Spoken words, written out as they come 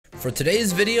For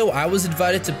today's video, I was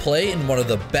invited to play in one of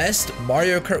the best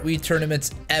Mario Kart Wii tournaments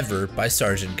ever by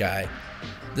Sergeant Guy.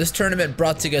 This tournament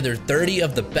brought together 30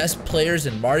 of the best players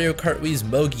in Mario Kart Wii's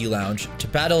Mogi Lounge to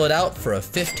battle it out for a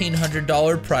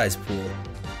 $1,500 prize pool.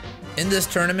 In this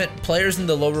tournament, players in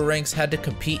the lower ranks had to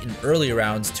compete in early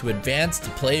rounds to advance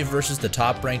to play versus the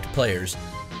top ranked players.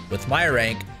 With my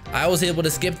rank, I was able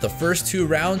to skip the first 2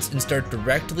 rounds and start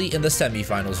directly in the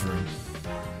semifinals room.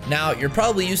 Now, you're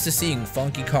probably used to seeing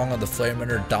Funky Kong on the Flame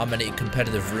Runner dominate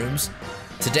competitive rooms.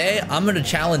 Today, I'm going to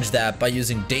challenge that by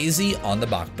using Daisy on the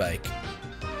Bach Bike.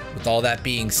 With all that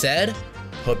being said,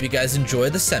 hope you guys enjoy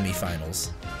the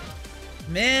semifinals.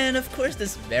 Man, of course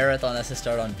this marathon has to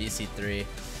start on BC3.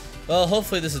 Well,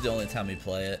 hopefully this is the only time we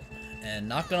play it. And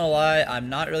not gonna lie, I'm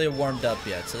not really warmed up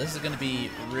yet, so this is gonna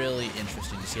be really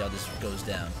interesting to see how this goes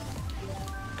down.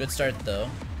 Good start though.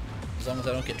 As long as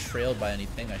I don't get trailed by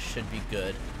anything, I should be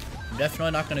good. I'm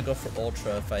definitely not gonna go for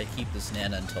Ultra if I keep this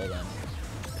Nana until then.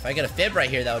 If I get a Fib right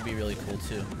here, that would be really cool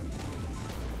too.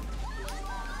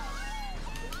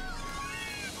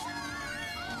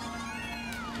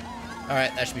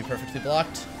 Alright, that should be perfectly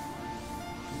blocked.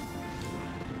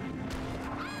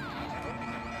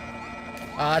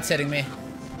 Ah, it's hitting me.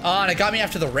 Oh, and it got me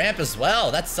after the ramp as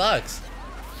well. That sucks.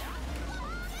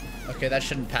 Okay, that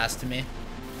shouldn't pass to me.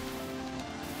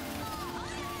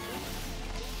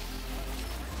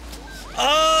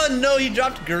 Oh, no, he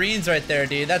dropped greens right there,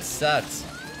 dude. That sucks.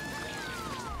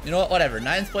 You know what? Whatever.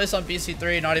 9th place on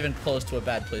BC3, not even close to a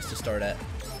bad place to start at.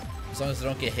 As long as I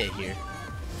don't get hit here.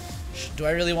 Do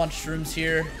I really want shrooms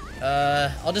here?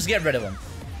 I'll just get rid of them.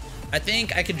 I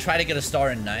think I can try to get a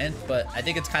star in 9th, but I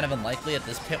think it's kind of unlikely at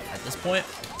this point.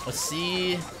 Let's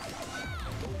see.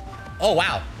 Oh,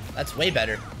 wow. That's way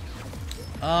better.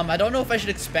 I don't know if I should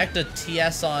expect a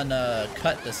TS on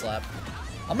cut this lap.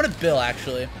 I'm gonna bill,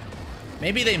 actually.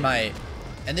 Maybe they might.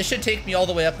 And this should take me all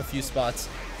the way up a few spots.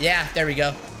 Yeah, there we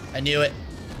go. I knew it.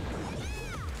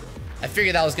 I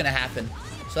figured that was gonna happen.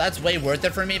 So that's way worth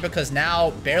it for me because now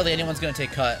barely anyone's gonna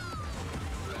take cut.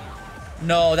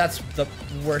 No, that's the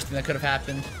worst thing that could have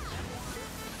happened.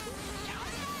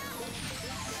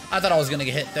 I thought I was gonna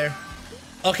get hit there.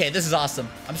 Okay, this is awesome.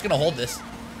 I'm just gonna hold this.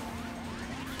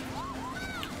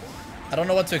 I don't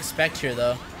know what to expect here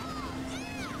though.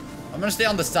 I'm gonna stay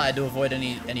on the side to avoid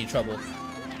any trouble.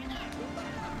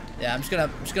 Yeah, I'm just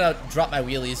gonna drop my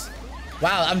wheelies.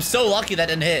 Wow, I'm so lucky that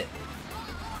didn't hit.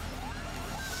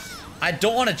 I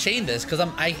don't want to chain this because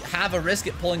I have a risk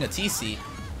at pulling a TC.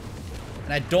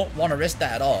 And I don't want to risk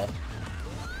that at all.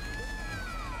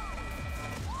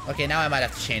 Okay, now I might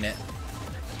have to chain it.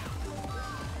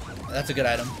 That's a good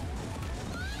item.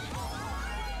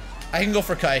 I can go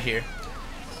for cut here.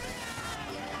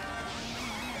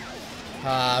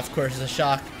 Ah, of course, it's a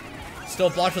shock. Still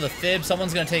blocked with a Fib.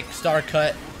 Someone's going to take star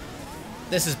cut.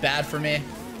 This is bad for me.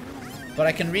 But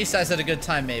I can resize at a good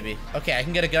time, maybe. Okay, I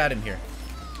can get a good item here.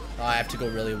 Oh, I have to go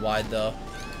really wide, though.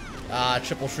 Ah,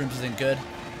 triple shrooms isn't good.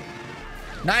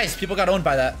 Nice! People got owned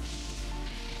by that.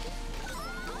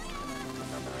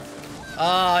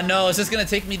 Ah, no. Is this going to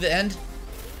take me to the end?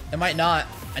 It might not.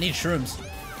 I need shrooms.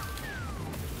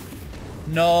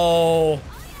 No.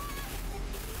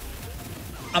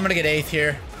 I'm going to get 8th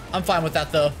here. I'm fine with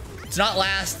that, though. It's not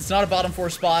last. It's not a bottom 4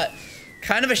 spot.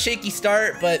 Kind of a shaky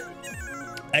start, but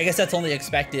I guess that's only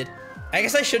expected. I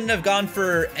guess I shouldn't have gone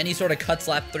for any sort of cuts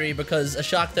lap 3 because a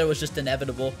shock there was just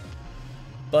inevitable.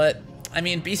 But, I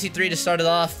mean, BC3 to start it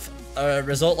off, a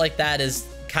result like that is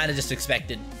kind of just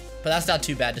expected. But that's not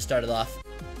too bad to start it off.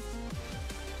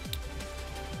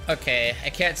 Okay, I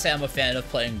can't say I'm a fan of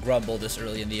playing Grumble this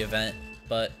early in the event,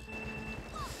 but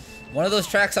one of those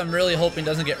tracks I'm really hoping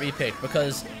doesn't get repicked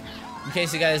because, in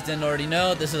case you guys didn't already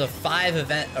know, this is a 5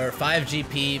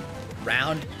 GP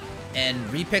round, and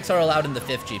repicks are allowed in the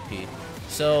 5th GP.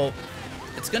 So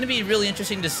it's going to be really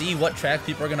interesting to see what track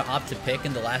people are going to opt to pick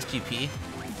in the last GP.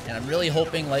 And I'm really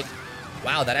hoping, like,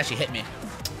 wow, that actually hit me.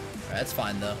 Alright, that's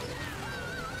fine, though.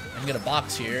 I can get a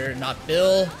box here, not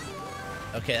Bill.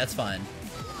 Okay, that's fine.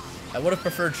 I would have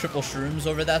preferred triple shrooms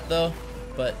over that, though.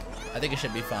 But I think it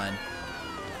should be fine.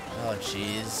 Oh,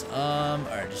 jeez.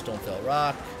 Alright, just don't fail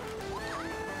rock.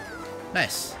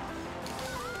 Nice.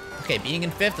 Okay, being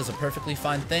in 5th is a perfectly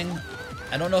fine thing.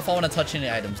 I don't know if I want to touch any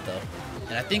items, though.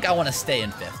 And I think I want to stay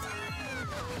in 5th.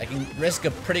 I can risk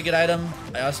a pretty good item.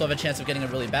 I also have a chance of getting a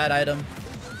really bad item.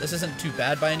 This isn't too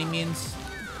bad by any means.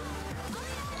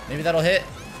 Maybe that'll hit.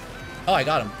 Oh, I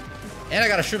got him. And I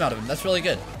got a shroom out of him. That's really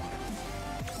good.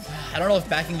 I don't know if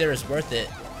backing there is worth it.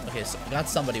 Okay, so I got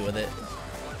somebody with it.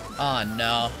 Oh,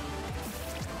 no.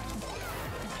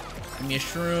 Give me a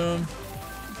shroom.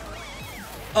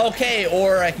 Okay,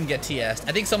 or I can get TS'd.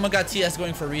 I think someone got TS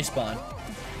going for respawn.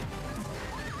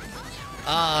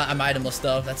 Ah, I'm itemless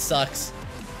though. That sucks.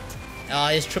 Ah,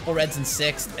 he has triple reds in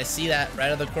 6th. I see that right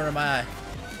out of the corner of my eye.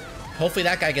 Hopefully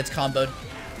that guy gets comboed.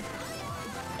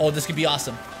 Oh, this could be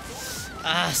awesome.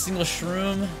 Ah, single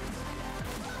shroom.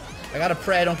 I gotta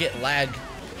pray I don't get lag.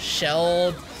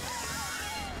 Shelled.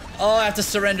 Oh, I have to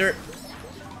surrender.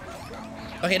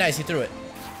 Okay, nice. He threw it.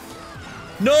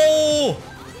 No!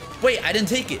 Wait, I didn't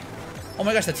take it. Oh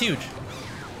my gosh, that's huge.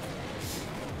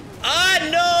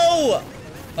 Ah,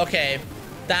 no! Okay,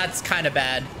 that's kind of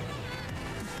bad.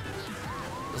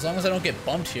 As long as I don't get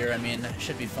bumped here, I mean, I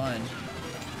should be fine.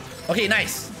 Okay,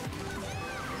 nice.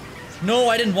 No,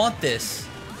 I didn't want this.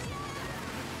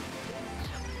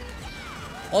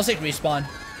 I'll take respawn.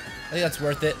 I think that's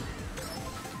worth it.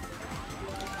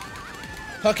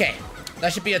 Okay,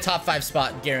 that should be a top 5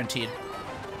 spot, guaranteed.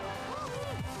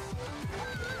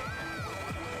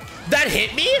 That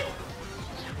hit me?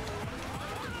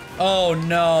 Oh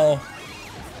no.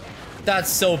 That's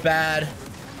so bad.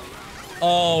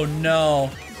 Oh no.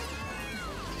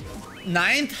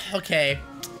 9th? Okay.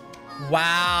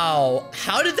 Wow.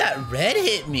 How did that red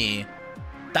hit me?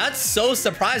 That's so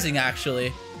surprising,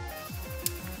 actually.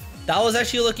 That was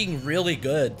actually looking really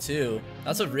good, too.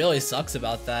 That's what really sucks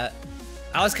about that.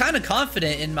 I was kind of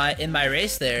confident in my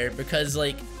race there because,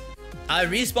 like, I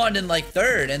respawned in, like,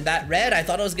 3rd, and that red, I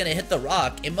thought I was going to hit the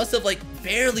rock. It must have, like,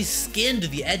 barely skinned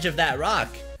the edge of that rock.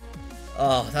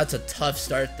 Oh, that's a tough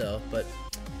start, though, but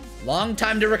long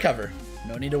time to recover.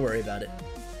 No need to worry about it.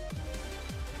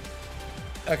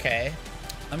 Okay.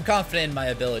 I'm confident in my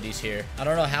abilities here. I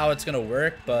don't know how it's going to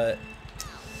work, but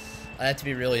I have to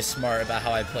be really smart about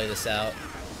how I play this out.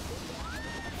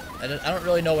 I don't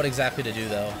really know what exactly to do,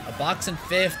 though. A box in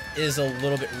 5th is a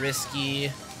little bit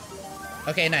risky.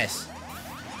 Okay, nice.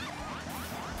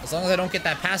 As long as I don't get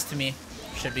that pass to me,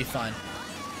 should be fine.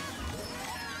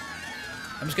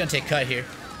 I'm just going to take cut here.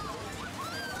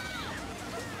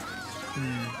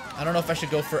 I don't know if I should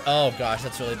go for... Oh, gosh,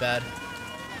 that's really bad.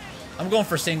 I'm going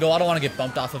for single. I don't want to get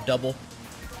bumped off of double.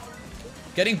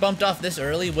 Getting bumped off this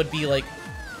early would be, like,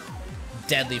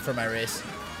 deadly for my race.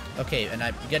 Okay, and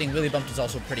getting really bumped is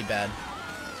also pretty bad.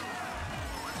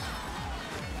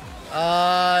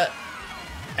 I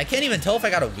can't even tell if I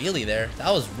got a wheelie there.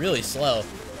 That was really slow.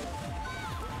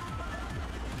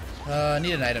 I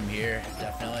need an item here,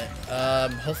 definitely.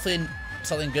 Hopefully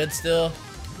something good still.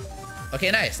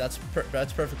 Okay, nice. That's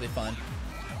perfectly fine.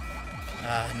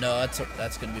 No,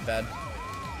 that's gonna be bad.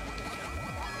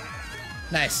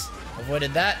 Nice.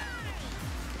 Avoided that.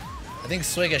 I think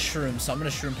Swig has shroom, so I'm gonna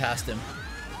shroom past him.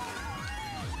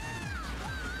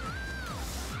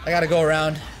 I gotta go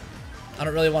around. I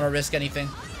don't really want to risk anything.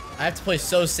 I have to play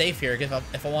so safe here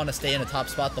if I want to stay in a top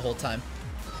spot the whole time.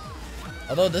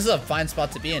 Although this is a fine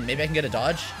spot to be in. Maybe I can get a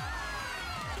dodge?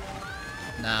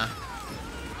 Nah.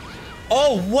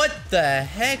 Oh, what the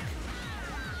heck?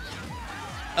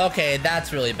 Okay,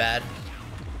 that's really bad.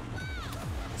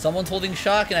 Someone's holding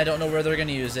shock and I don't know where they're going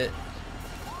to use it.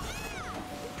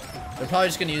 They're probably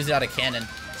just going to use it out of cannon.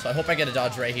 So I hope I get a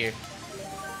dodge right here.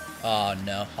 Oh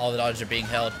no, all the dodges are being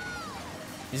held.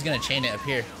 He's going to chain it up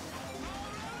here.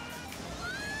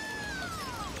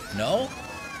 No?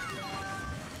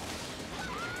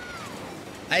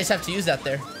 I just have to use that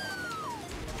there.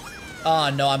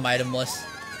 Oh no, I'm itemless.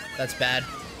 That's bad.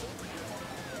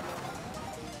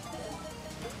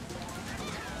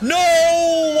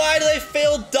 No! Why did I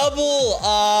fail double?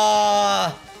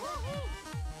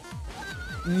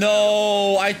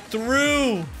 No, I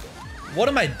threw. What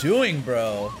am I doing,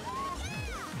 bro?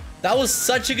 That was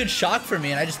such a good shock for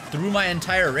me, and I just threw my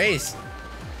entire race.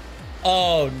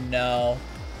 Oh no.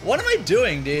 What am I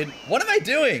doing, dude? What am I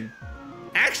doing?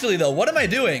 Actually, though, what am I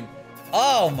doing?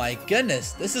 Oh my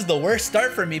goodness. This is the worst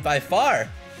start for me by far.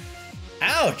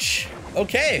 Ouch.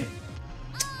 Okay.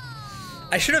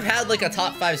 I should have had like a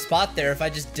top 5 spot there if I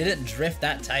just didn't drift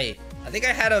that tight. I think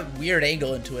I had a weird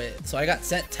angle into it, so I got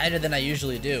sent tighter than I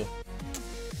usually do.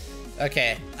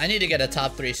 Okay, I need to get a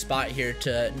top 3 spot here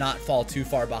to not fall too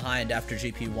far behind after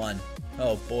GP1.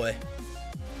 Oh boy.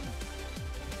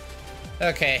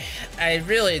 Okay, I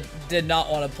really did not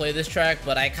want to play this track,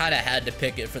 but I kind of had to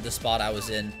pick it for the spot I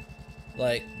was in.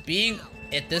 Like, being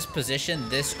at this position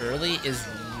this early is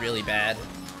really bad.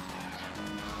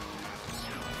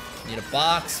 Need a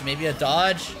box, maybe a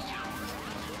dodge.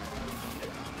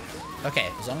 Okay,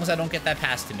 as long as I don't get that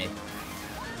pass to me.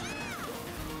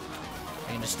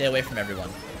 I can just stay away from everyone.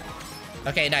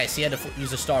 Okay, nice. He had to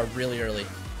use a star really early.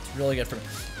 It's really good for me.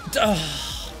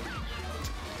 Oh.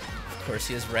 Of course,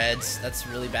 he has reds. That's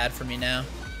really bad for me now.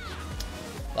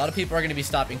 A lot of people are going to be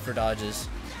stopping for dodges.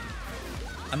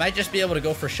 I might just be able to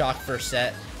go for shock first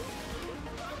set.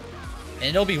 And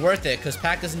it'll be worth it, because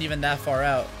Pack isn't even that far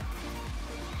out.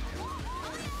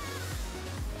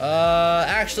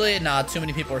 Actually, nah, too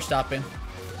many people are stopping.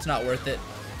 It's not worth it.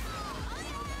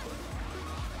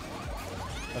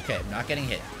 Okay, I'm not getting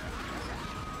hit.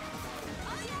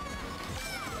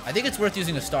 I think it's worth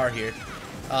using a star here.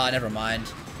 Never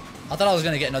mind. I thought I was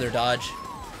gonna get another dodge.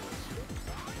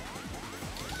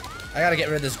 I gotta get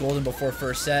rid of this golden before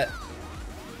first set.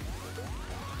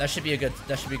 That should be good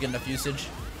enough usage.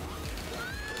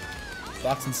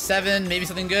 Box in 7, maybe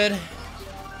something good.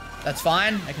 That's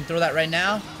fine. I can throw that right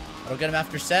now. I'll get him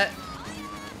after set.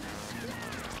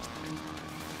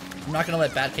 I'm not gonna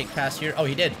let Bad Cake pass here. Oh,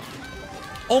 he did.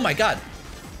 Oh my god.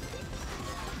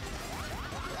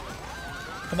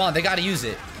 Come on, they gotta use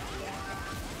it.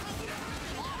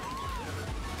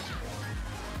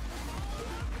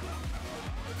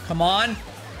 Come on.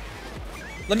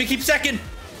 Let me keep second.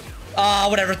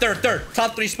 Whatever. Third.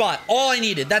 Top 3 spot. All I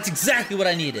needed. That's exactly what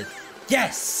I needed.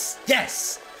 Yes.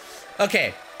 Yes.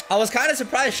 Okay. I was kind of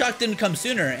surprised shock didn't come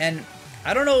sooner, and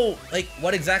I don't know, like,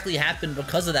 what exactly happened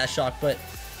because of that shock, but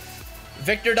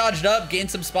Victor dodged up,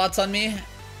 gained some spots on me.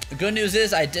 The good news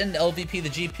is I didn't LVP the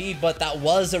GP, but that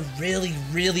was a really,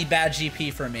 really bad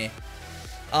GP for me.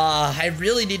 I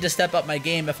really need to step up my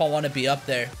game if I want to be up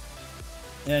there.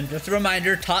 And just a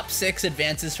reminder, top 6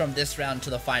 advances from this round to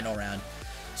the final round.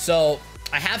 So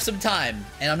I have some time,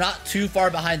 and I'm not too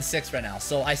far behind 6 right now,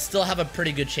 so I still have a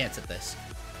pretty good chance at this.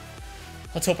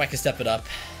 Let's hope I can step it up.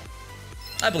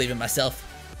 I believe in myself.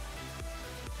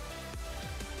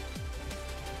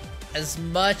 As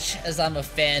much as I'm a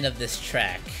fan of this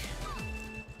track,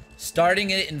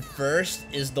 starting it in first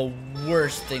is the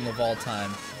worst thing of all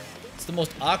time. It's the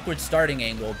most awkward starting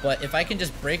angle, but if I can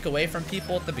just break away from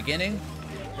people at the beginning,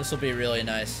 this will be really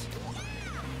nice.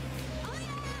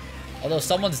 Although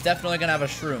someone's definitely gonna have a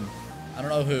shroom. I don't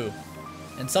know who.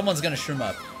 And someone's gonna shroom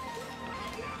up.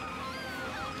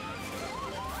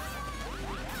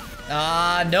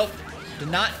 Nope. Did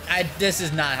not. This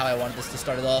is not how I wanted this to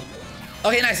start at all.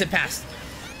 Okay, nice, it passed.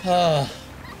 Oh.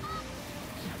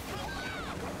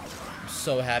 I'm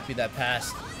so happy that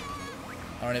passed.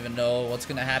 I don't even know what's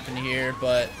gonna happen here,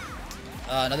 but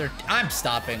I'm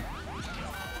stopping.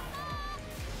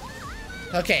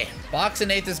 Okay, box in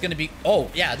 8th is gonna be.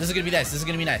 Oh yeah, this is gonna be nice. This is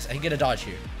gonna be nice. I can get a dodge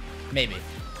here, maybe.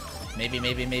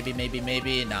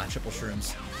 Nah, triple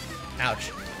shrooms.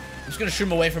 Ouch. I'm just gonna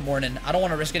shroom away from Mornin. I don't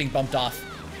want to risk getting bumped off.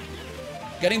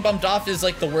 Getting bumped off is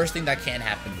like the worst thing that can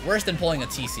happen. Worse than pulling a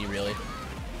TC, really.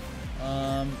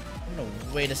 I'm gonna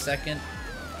wait a second.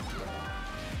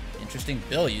 Interesting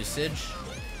bill usage.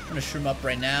 I'm gonna shroom up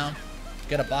right now.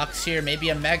 Get a box here, maybe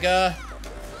a mega.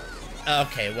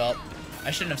 Okay, well,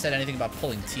 I shouldn't have said anything about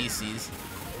pulling TCs.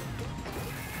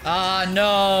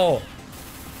 No.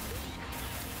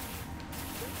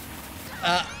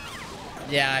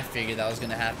 Yeah, I figured that was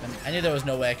gonna happen. I knew there was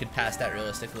no way I could pass that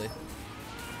realistically.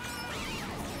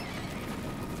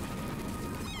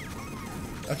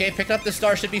 Okay, picking up the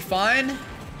star should be fine.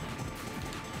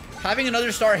 Having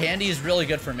another star handy is really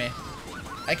good for me.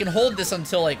 I can hold this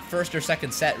until like first or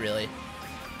second set, really.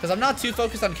 Because I'm not too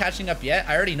focused on catching up yet.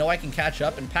 I already know I can catch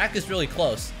up, and Pack is really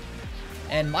close.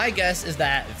 And my guess is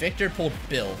that Victor pulled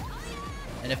Bill.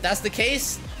 And if that's the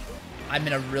case, I'm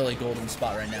in a really golden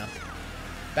spot right now.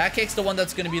 Backkick's the one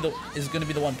that's gonna be the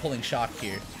one pulling shock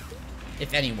here,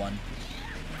 if anyone.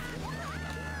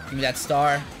 Give me that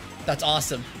star. That's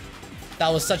awesome. That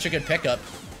was such a good pickup.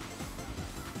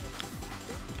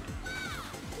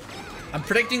 I'm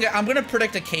gonna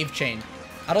predict a cave chain.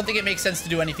 I don't think it makes sense to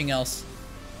do anything else.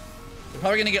 They're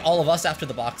probably gonna get all of us after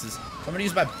the boxes. So I'm gonna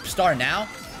use my star now.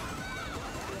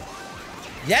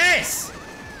 Yes!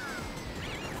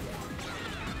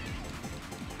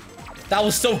 That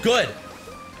was so good.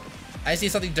 I see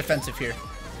something defensive here.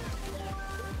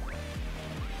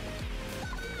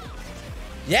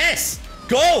 Yes!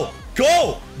 Go!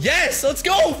 Go! Yes! Let's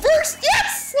go! First!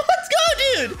 Yes! Let's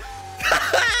go, dude!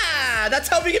 That's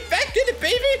how we get back in it,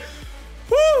 baby!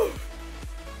 Woo!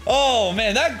 Oh,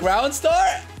 man, that ground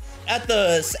star at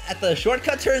the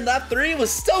shortcut turn lap 3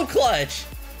 was so clutch.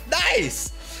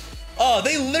 Nice! Oh,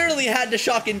 they literally had to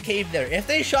shock in cave there. If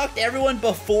they shocked everyone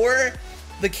before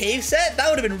the cave set, that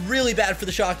would have been really bad for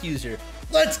the shock user.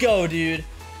 Let's go, dude.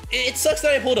 It sucks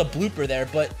that I pulled a blooper there,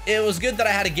 but it was good that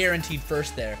I had a guaranteed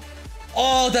first there.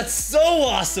 Oh, that's so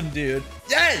awesome, dude.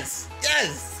 Yes,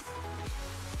 yes.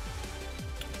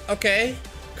 Okay,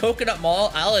 Coconut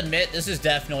Mall. I'll admit, this is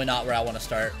definitely not where I want to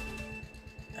start.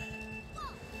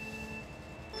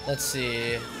 Let's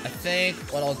see. I think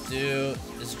what I'll do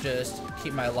is just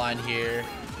keep my line here.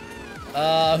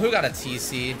 Who got a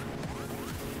TC?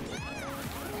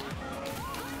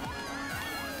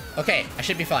 Okay, I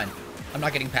should be fine. I'm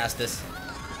not getting past this.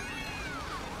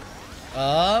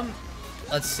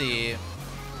 Let's see.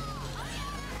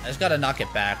 I just gotta not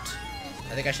get backed.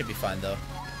 I think I should be fine, though.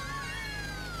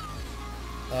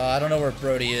 I don't know where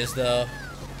Brody is, though.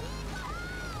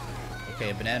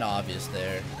 Okay, banana obvious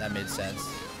there. That made sense.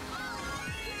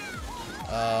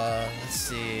 Let's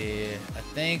see. I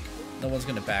think no one's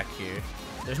gonna back here.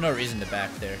 There's no reason to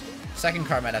back there. Second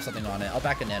car might have something on it. I'll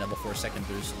back a nano before second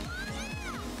boost.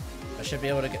 I should be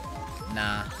able to get...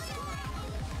 Nah.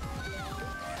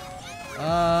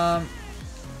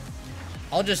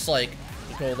 I'll just, like,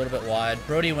 go a little bit wide.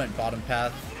 Brody went bottom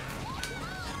path.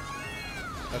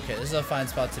 Okay, this is a fine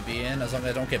spot to be in, as long as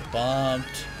I don't get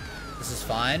bumped. This is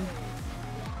fine.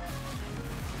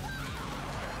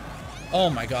 Oh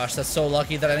my gosh, that's so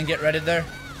lucky that I didn't get redded there.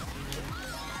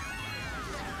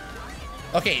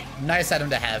 Okay, nice item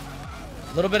to have.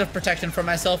 A little bit of protection for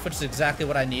myself, which is exactly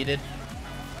what I needed.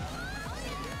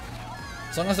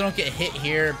 As long as I don't get hit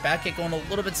here. Back kick going a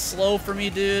little bit slow for me,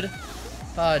 dude.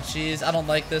 Oh, jeez. I don't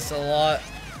like this a lot.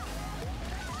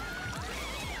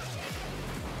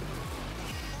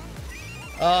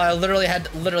 I literally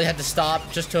had to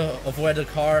stop just to avoid the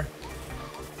car.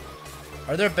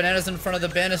 Are there bananas in front of the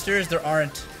banisters? There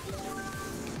aren't.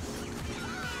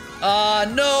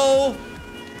 No!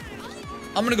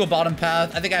 I'm gonna go bottom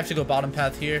path. I think I have to go bottom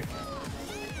path here.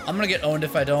 I'm gonna get owned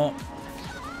if I don't.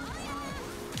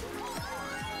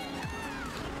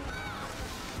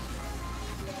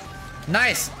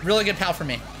 Nice! Really good pal for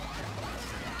me.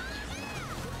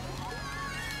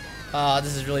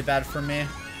 This is really bad for me.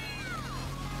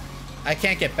 I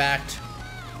can't get backed.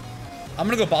 I'm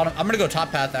gonna go bottom. I'm gonna go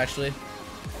top path, actually.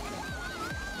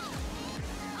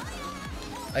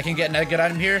 I can get a good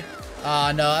item here.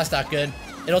 No, that's not good.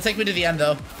 It'll take me to the end,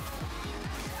 though.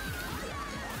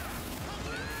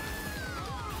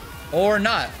 Or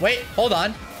not. Wait, hold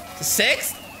on.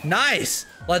 Sixth? Nice!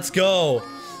 Let's go.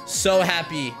 So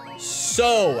happy.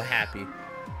 So happy.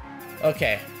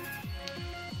 Okay.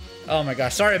 Oh my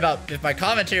gosh. Sorry about if my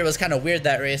commentary was kind of weird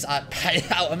that race.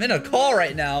 I'm in a call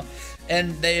right now.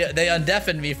 And they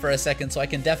undeafened me for a second so I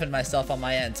can deafen myself on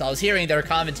my end. So I was hearing their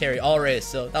commentary all race.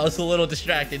 So that was a little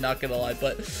distracting, not gonna lie.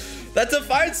 But that's a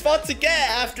fine spot to get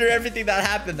after everything that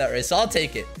happened that race. So I'll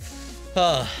take it.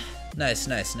 Oh, nice,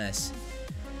 nice, nice.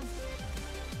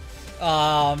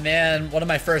 Oh man, one of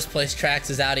my first place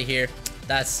tracks is out of here.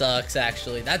 That sucks,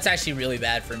 actually. That's actually really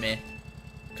bad for me.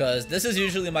 Because this is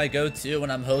usually my go-to when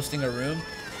I'm hosting a room.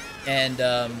 And,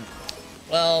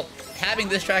 well, having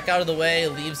this track out of the way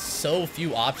leaves so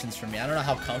few options for me. I don't know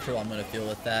how comfortable I'm going to feel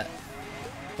with that.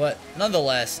 But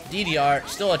nonetheless, DDR,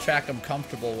 still a track I'm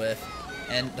comfortable with.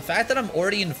 And the fact that I'm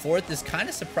already in fourth is kind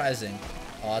of surprising.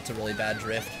 Oh, that's a really bad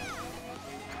drift.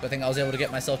 Good thing I was able to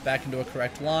get myself back into a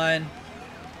correct line.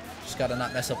 Just got to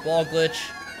not mess up wall glitch.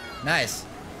 Nice.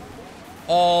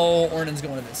 Oh, Ornan's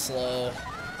going a bit slow.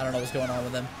 I don't know what's going on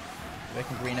with him. Maybe I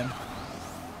can green him.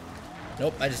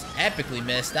 Nope, I just epically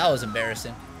missed. That was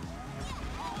embarrassing.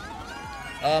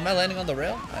 Am I landing on the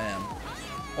rail? I am.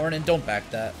 Ornan, don't back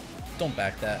that. Don't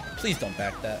back that. Please don't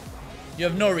back that. You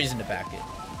have no reason to back it.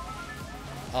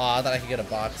 Oh, I thought I could get a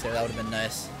box there. That would have been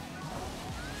nice.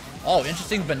 Oh,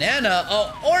 interesting banana.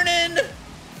 Oh, Ornan!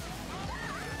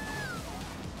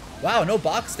 Wow, no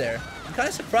box there. I'm kind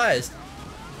of surprised.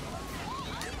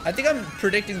 I think I'm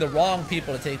predicting the wrong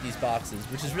people to take these boxes,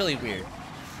 which is really weird.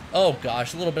 Oh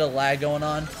gosh, a little bit of lag going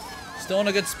on. Still in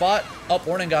a good spot. Oh,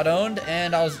 Ornan got owned,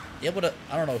 and I was able to...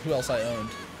 I don't know who else I owned.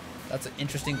 That's an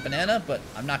interesting banana, but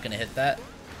I'm not going to hit that.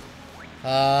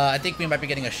 I think we might be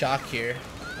getting a shock here.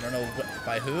 I don't know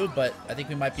by who, but I think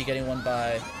we might be getting one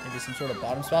by maybe some sort of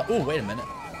bottom spot. Ooh, wait a minute.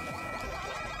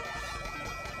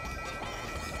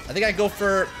 I think I go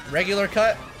for regular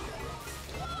cut.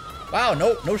 Wow,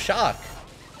 no shock.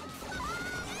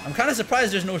 I'm kind of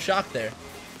surprised there's no shock there.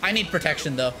 I need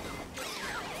protection, though.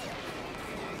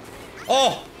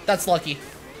 Oh, that's lucky.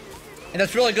 And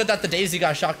that's really good that the Daisy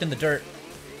got shocked in the dirt.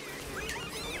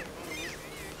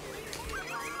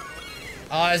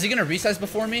 Is he going to resize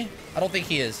before me? I don't think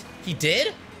he is. He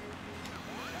did?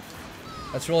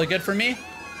 That's really good for me.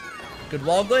 Good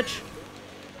wall glitch.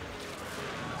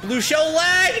 Blue shell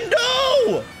lag!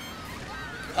 No!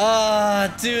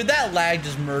 Dude, that lag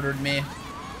just murdered me.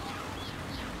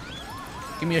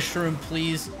 Give me a shroom,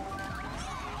 please.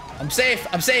 I'm safe.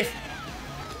 I'm safe.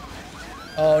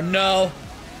 Oh, no.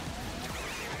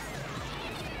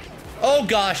 Oh,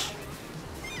 gosh.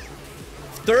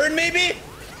 Third, maybe?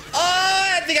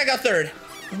 Oh, I think I got third.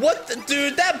 What the...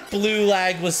 Dude, that blue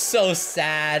lag was so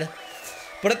sad.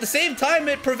 But at the same time,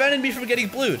 it prevented me from getting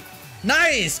blued.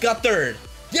 Nice, got third.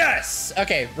 Yes.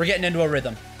 Okay, we're getting into a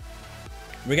rhythm.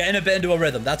 We're getting a bit into a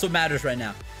rhythm. That's what matters right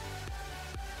now.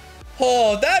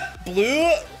 Oh, that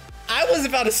blue. I was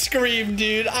about to scream,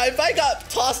 dude. If I got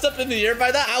tossed up in the air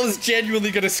by that, I was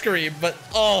genuinely gonna scream. But,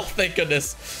 oh, thank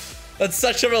goodness. That's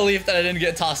such a relief that I didn't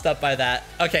get tossed up by that.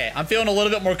 Okay, I'm feeling a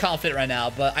little bit more confident right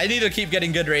now, but I need to keep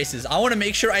getting good races. I want to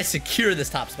make sure I secure this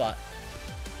top spot.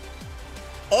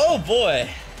 Oh, boy.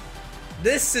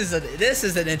 This is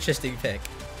an interesting pick.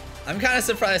 I'm kind of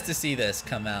surprised to see this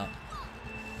come out.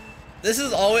 This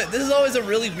is always a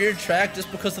really weird track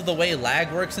just because of the way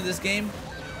lag works in this game.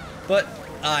 But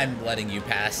I'm letting you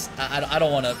pass. I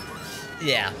don't want to.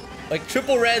 Yeah, like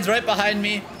triple reds right behind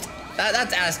me.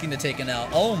 That's asking to take an L.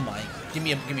 Oh my! Give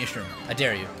me a shroom. I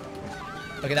dare you.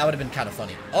 Okay, that would have been kind of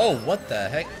funny. Oh, what the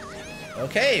heck?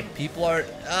 Okay, people are.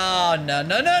 Oh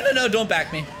no! Don't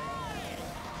back me.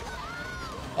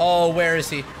 Oh, where is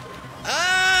he?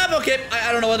 Okay. I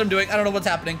don't know what I'm doing. I don't know what's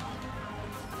happening.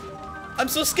 I'm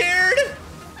so scared.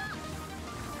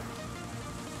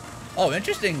 Oh,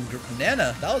 interesting,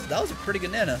 Nana. That was a pretty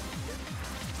good Nana.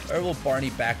 Or will Barney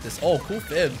back this? Oh, cool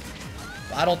fib.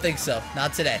 I don't think so.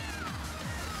 Not today.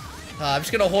 I'm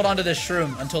just gonna hold on to this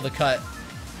shroom until the cut.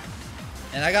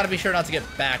 And I gotta be sure not to get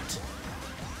backed.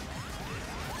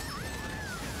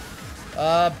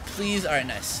 Please. All right,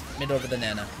 nice. Made over the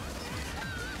Nana.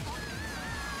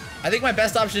 I think my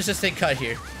best option is just take cut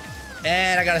here.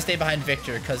 And I gotta stay behind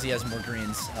Victor because he has more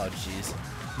greens. Oh, jeez.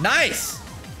 Nice!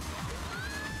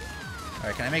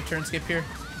 Alright, can I make turn skip here?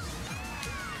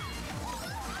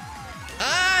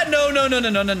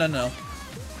 No.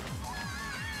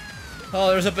 Oh,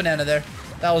 there's a banana there.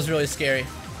 That was really scary.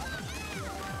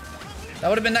 That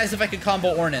would have been nice if I could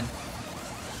combo Ornan.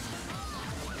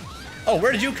 Oh,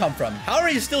 where did you come from? How are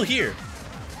you still here?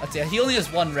 Let's see. He only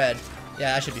has one red.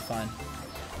 Yeah, I should be fine.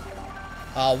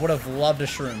 Would have loved a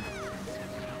shroom.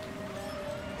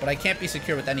 But I can't be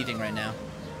secure with anything right now.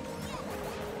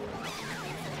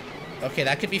 Okay,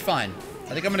 that could be fine.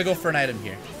 I think I'm gonna go for an item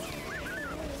here.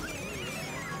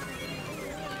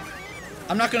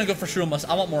 I'm not gonna go for shroomus.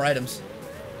 I want more items.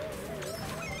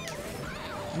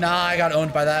 Nah, I got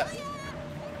owned by that.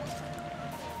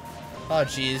 Oh,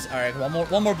 jeez. All right,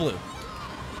 one more blue.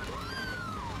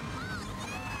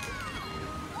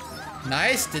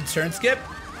 Nice. Did turn skip.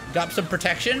 Got some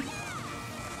protection.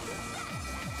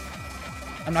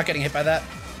 I'm not getting hit by that.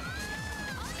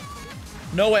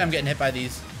 No way I'm getting hit by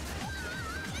these.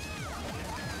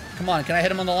 Come on, can I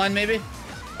hit him on the line maybe?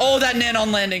 Oh, that Nan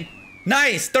on landing.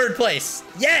 Nice, third place.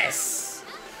 Yes.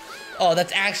 Oh,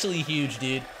 that's actually huge,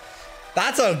 dude.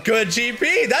 That's a good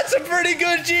GP. That's a pretty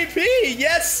good GP.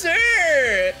 Yes,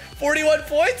 sir. 41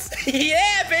 points.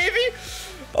 Yeah, baby.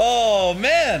 Oh,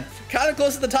 man. Kind of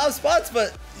close to the top spots,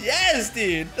 but yes,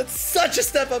 dude. That's such a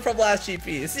step up from last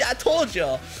GP. See, I told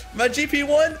y'all. My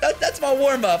GP1, that's my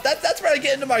warm-up. That's where I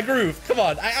get into my groove. Come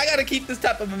on. I got to keep this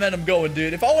type of momentum going,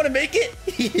 dude. If I want to make it,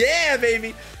 yeah,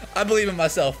 baby. I believe in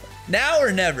myself. Now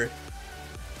or never.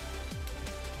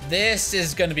 This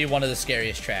is going to be one of the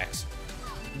scariest tracks.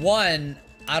 One,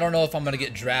 I don't know if I'm going to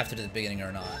get drafted at the beginning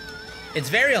or not. It's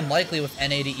very unlikely with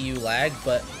NA to EU lag,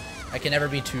 but I can never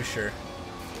be too sure.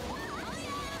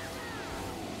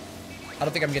 I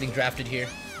don't think I'm getting drafted here.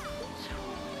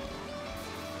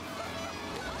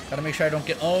 Gotta make sure I don't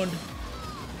get owned.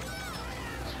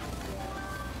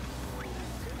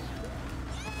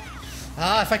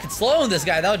 If I could slow on this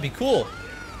guy, that would be cool.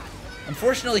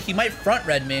 Unfortunately, he might front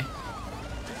red me.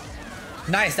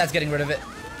 Nice, that's getting rid of it.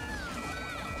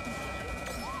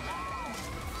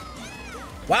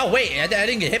 Wow, wait, I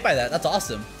didn't get hit by that. That's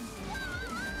awesome.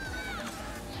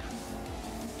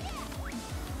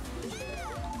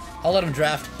 I'll let him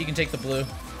draft. He can take the blue.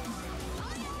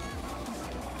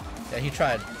 Yeah, he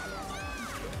tried.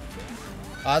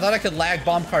 I thought I could lag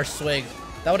bomb car swig.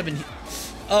 That would have been...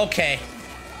 Okay.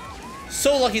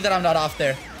 So lucky that I'm not off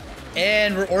there.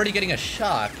 And we're already getting a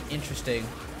shock. Interesting.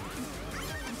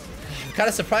 I'm kind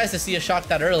of surprised to see a shock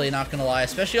that early, not gonna lie.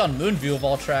 Especially on Moonview of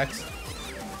all tracks.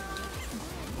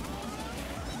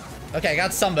 Okay, I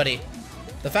got somebody.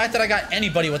 The fact that I got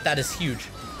anybody with that is huge.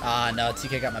 No,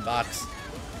 TK got my box.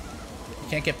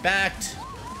 Can't get backed.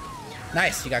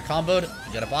 Nice, you got comboed.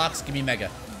 You got a box. Give me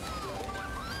mega.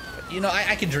 You know,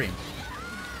 I can dream.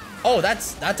 Oh,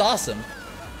 that's awesome.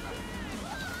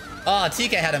 Oh,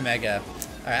 TK had a mega. All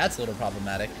right, that's a little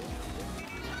problematic.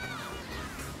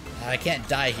 I can't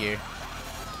die here.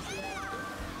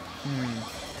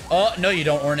 Oh, no, you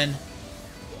don't, Ornan.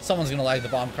 Someone's gonna lag the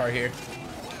bomb car here.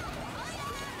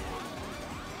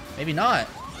 Maybe not.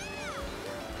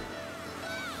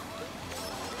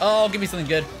 Oh, give me something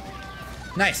good.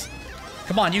 Nice.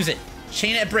 Come on, use it.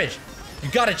 Chain it at bridge. You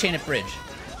gotta chain it bridge.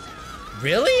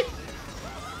 Really?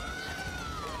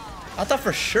 I thought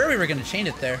for sure we were gonna chain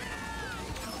it there.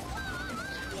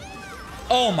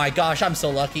 Oh my gosh, I'm so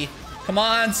lucky. Come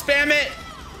on, spam it!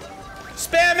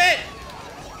 Spam it!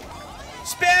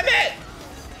 Spam it!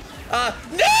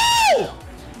 No!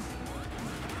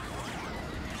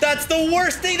 That's the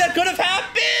worst thing that could have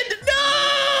happened!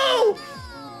 No!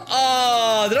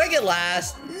 Oh, did I get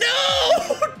last?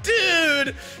 No!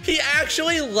 Dude! He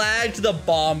actually lagged the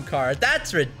bomb cart.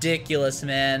 That's ridiculous,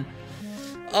 man.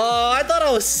 Oh, I thought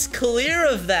I was clear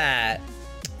of that.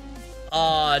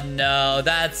 Oh no,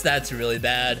 that's really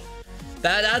bad.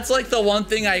 That's like the one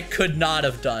thing I could not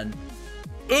have done.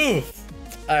 Oof.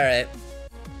 All right.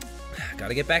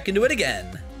 Gotta get back into it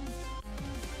again.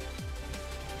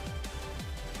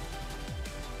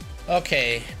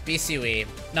 Okay, BC Wii.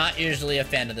 Not usually a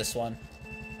fan of this one.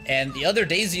 And the other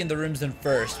Daisy in the room's in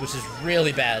first, which is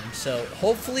really bad. So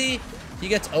hopefully he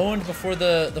gets owned before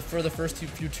the first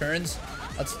few turns.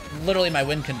 That's literally my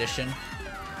win condition.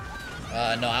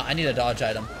 No, I need a dodge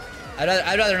item.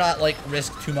 I'd rather not like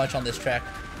risk too much on this track.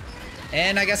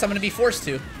 And I guess I'm gonna be forced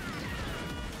to.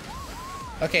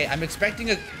 Okay, I'm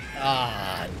expecting a...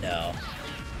 Ah, no.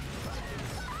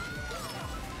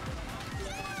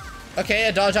 Okay,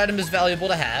 a dodge item is valuable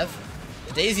to have.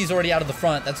 The Daisy's already out of the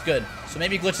front. That's good. So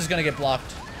maybe Glitch is gonna get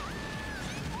blocked.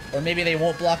 Or maybe they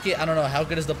won't block it. I don't know. How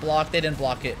good is the block? They didn't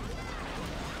block it.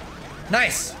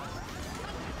 Nice.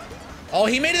 Oh,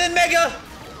 he made it in Mega.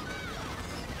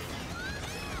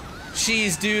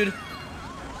 Jeez, dude.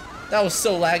 That was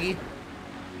so laggy.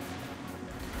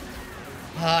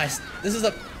 This is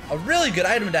a really good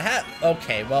item to have.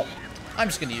 Okay, well, I'm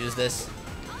just gonna use this.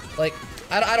 Like,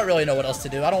 I don't really know what else to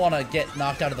do. I don't want to get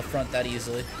knocked out of the front that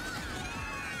easily.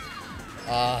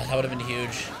 That would have been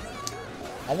huge.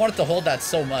 I wanted to hold that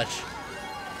so much.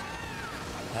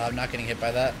 I'm not getting hit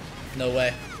by that. No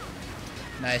way.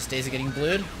 Nice. Daisy getting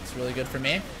blued. It's really good for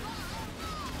me.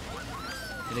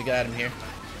 Get a good item here.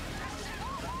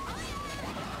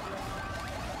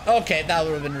 Okay, that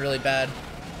would have been really bad.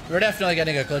 We're definitely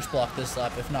getting a glitch block this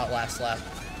lap, if not last lap.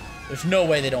 There's no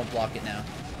way they don't block it now.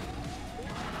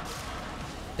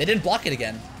 They didn't block it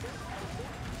again.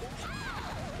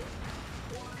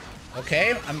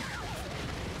 Okay, am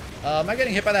I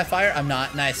getting hit by that fire? I'm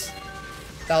not. Nice.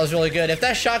 That was really good. If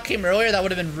that shot came earlier, that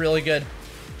would have been really good.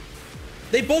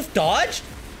 They both dodged?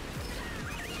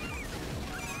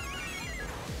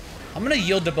 I'm gonna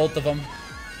yield to both of them.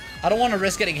 I don't want to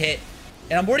risk getting hit.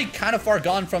 And I'm already kind of far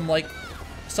gone from, like,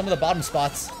 some of the bottom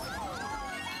spots.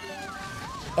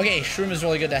 Okay, Shroom is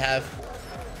really good to have.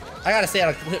 I gotta stay out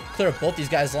of clear of both these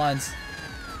guys' lines.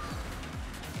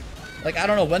 Like, I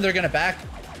don't know when they're gonna back.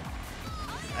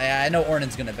 I know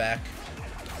Ornan's gonna back.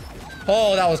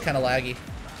 Oh, that was kind of laggy.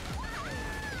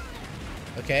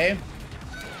 Okay.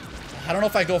 I don't know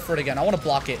if I go for it again. I want to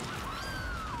block it.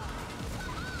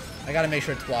 I gotta make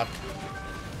sure it's blocked.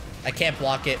 I can't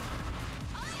block it.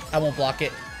 I won't block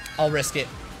it. I'll risk it.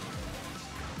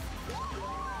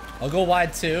 I'll go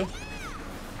wide too.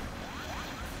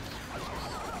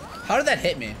 How did that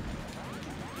hit me?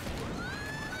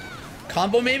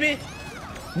 Combo maybe?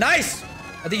 Nice!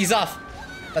 I think he's off.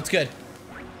 That's good.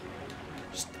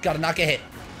 Just gotta not get hit.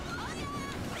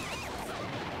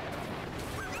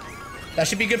 That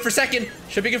should be good for second.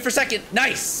 Should be good for second.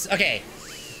 Nice. Okay.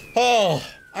 Oh,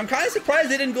 I'm kind of surprised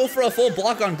they didn't go for a full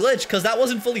block on Glitch because that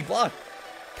wasn't fully blocked.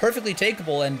 Perfectly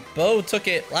takeable, and Bo took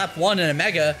it lap 1 in a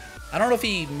Mega. I don't know if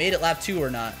he made it lap 2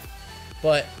 or not,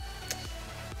 but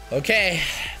okay.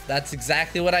 That's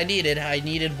exactly what I needed. I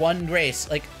needed one grace.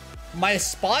 Like, my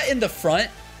spot in the front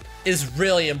is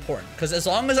really important because as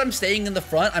long as I'm staying in the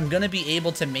front, I'm going to be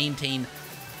able to maintain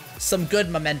some good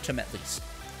momentum at least.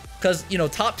 Because, you know,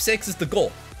 top 6 is the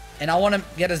goal. And I want to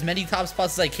get as many top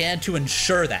spots as I can to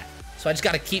ensure that. So I just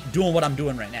got to keep doing what I'm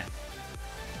doing right now.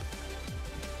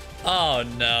 Oh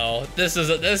no, this is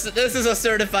a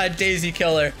certified Daisy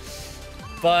killer.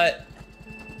 But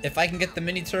if I can get the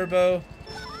mini turbo,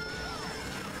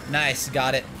 nice,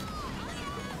 got it.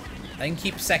 I can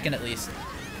keep second at least.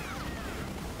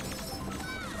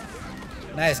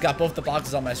 Nice, got both the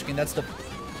boxes on my screen. That's the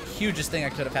hugest thing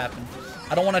that could have happened.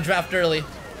 I don't want to draft early.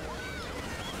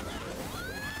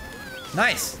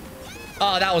 Nice.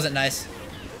 Oh, that wasn't nice.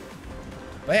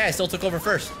 But yeah, I still took over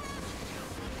first.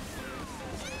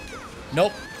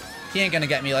 Nope. He ain't gonna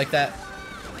get me like that.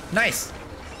 Nice.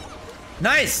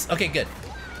 Nice. Okay, good.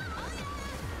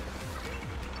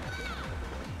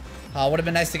 Would have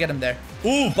been nice to get him there.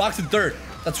 Ooh, box in third.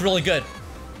 That's really good.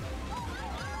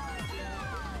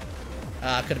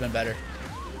 Could have been better.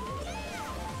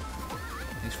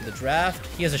 Thanks for the draft.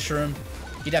 He has a shroom.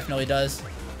 He definitely does.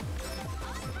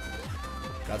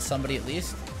 Got somebody at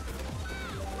least.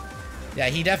 Yeah,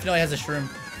 he definitely has a shroom.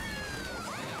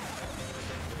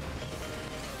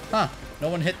 Huh. No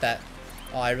one hit that.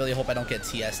 Oh, I really hope I don't get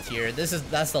TS'd here.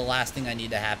 That's the last thing I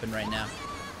need to happen right now.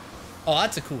 Oh,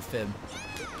 that's a cool fib.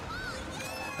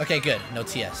 Okay, good. No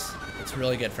TS. It's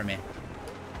really good for me.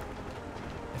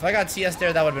 If I got TS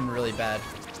there, that would have been really bad.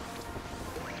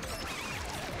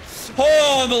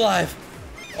 Oh, I'm alive.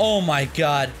 Oh my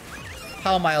god.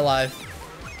 How am I alive?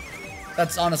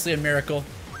 That's honestly a miracle.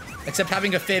 Except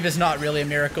having a fib is not really a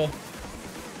miracle.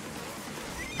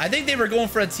 I think they were going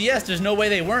for a TS. There's no way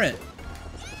they weren't.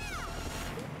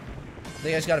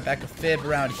 They guys got to back a fib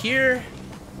around here.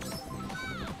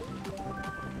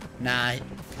 Nah, I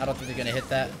don't think they're going to hit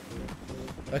that.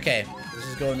 Okay, this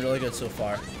is going really good so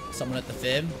far. Someone at the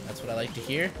fib. That's what I like to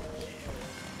hear.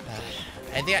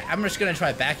 I think I'm just going to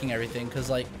try backing everything because,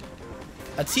 like,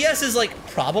 a TS is, like,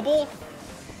 probable,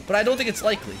 but I don't think it's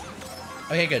likely.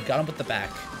 Okay, good. Got him with the back.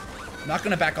 I'm not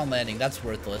going to back on landing. That's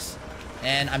worthless.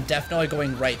 And I'm definitely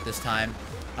going right this time.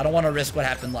 I don't want to risk what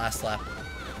happened last lap.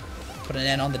 Put an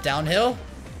end on the downhill.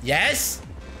 Yes.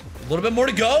 A little bit more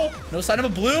to go. No sign of a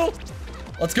blue.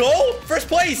 Let's go. First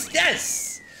place.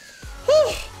 Yes.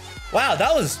 Whew. Wow,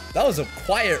 that was a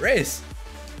quiet race.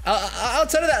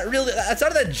 Outside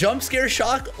of that jump scare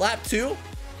shock lap 2,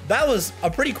 that was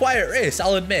a pretty quiet race,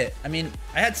 I'll admit. I mean,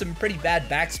 I had some pretty bad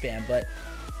backspam, but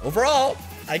overall,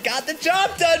 I got the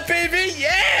job done, baby.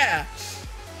 Yeah.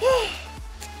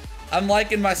 I'm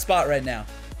liking my spot right now.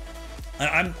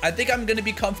 I think I'm gonna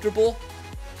be comfortable.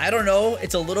 I don't know.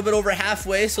 It's a little bit over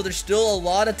halfway, so there's still a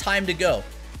lot of time to go.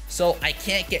 So I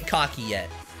can't get cocky yet.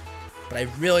 But I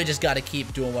really just got to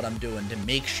keep doing what I'm doing to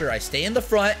make sure I stay in the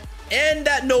front and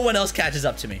that no one else catches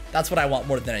up to me. That's what I want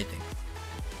more than anything.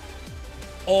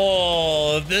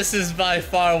 Oh, this is by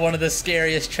far one of the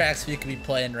scariest tracks we could be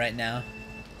playing right now.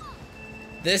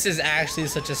 This is actually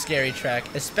such a scary track,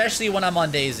 especially when I'm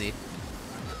on Daisy.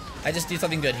 I just need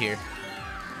something good here.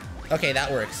 Okay,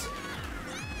 that works.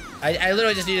 I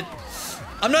literally just needed...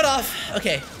 I'm not off.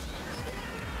 Okay.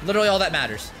 Literally all that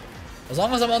matters. As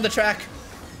long as I'm on the track,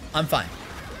 I'm fine.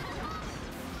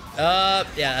 Yeah,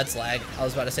 that's lag. I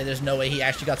was about to say there's no way he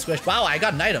actually got squished. Wow, I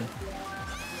got an item.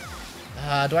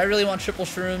 Do I really want triple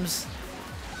shrooms?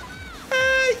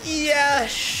 Yeah,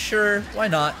 sure. Why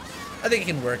not? I think it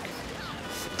can work.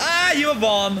 Ah, you a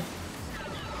bomb.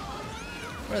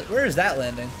 Where is that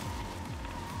landing?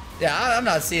 Yeah, I'm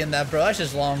not seeing that, bro. That's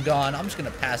just long gone. I'm just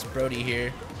going to pass Brody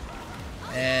here.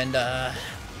 And I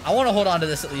want to hold on to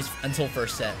this at least until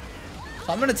first set.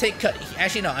 So I'm going to take cut.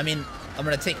 Actually, no. I mean, I'm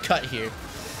going to take cut here.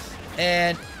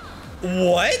 And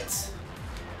what?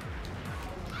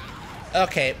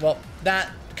 Okay, well,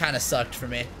 that kind of sucked for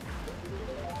me.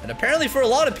 And apparently for a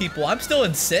lot of people, I'm still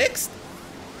in 6th.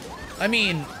 I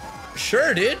mean,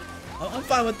 sure, dude. I'm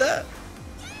fine with that.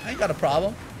 I ain't got a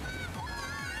problem.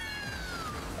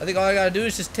 I think all I gotta do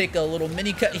is just take a little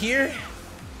mini cut here.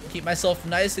 Keep myself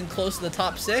nice and close to the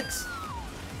top 6.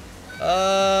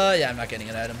 Yeah, I'm not getting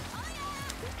an item.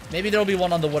 Maybe there'll be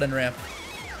one on the wooden ramp.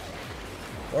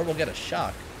 Or we'll get a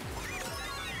shock.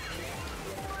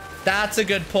 That's a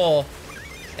good pull.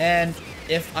 And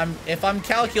if I'm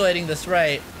calculating this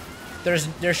right,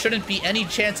 there shouldn't be any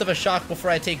chance of a shock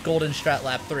before I take golden strat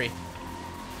lap 3.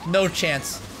 No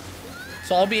chance.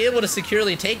 So I'll be able to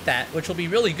securely take that, which will be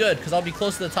really good because I'll be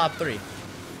close to the top 3.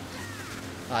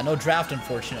 No draft,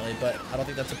 unfortunately, but I don't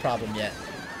think that's a problem yet.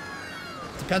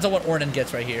 Depends on what Ornan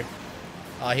gets right here.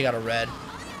 Oh, he got a red.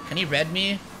 Can he red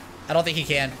me? I don't think he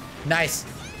can. Nice.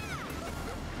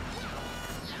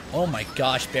 Oh my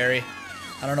gosh, Barry.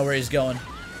 I don't know where he's going.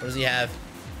 What does he have?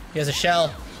 He has a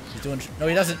shell. He's doing... No,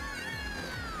 he doesn't.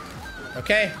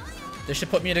 Okay. This should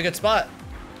put me in a good spot.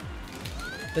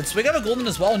 Did Swig have a golden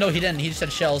as well? No, he didn't. He just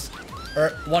had shells. Or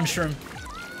one shroom.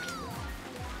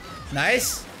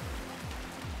 Nice.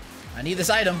 I need this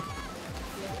item.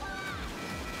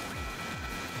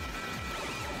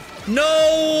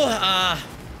 No!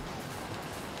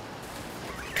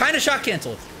 Kind of shock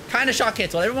canceled. Kind of shock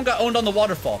canceled. Everyone got owned on the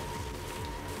waterfall.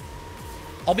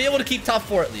 I'll be able to keep top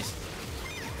 4 at least.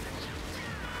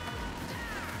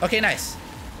 Okay, nice.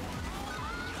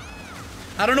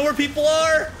 I don't know where people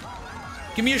are.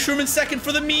 Give me a shroom in second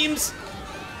for the memes.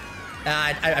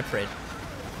 I prayed.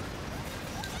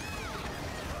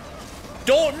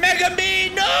 Don't mega me,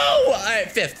 no! All right,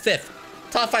 fifth.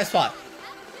 Top 5 spot.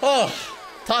 Oh,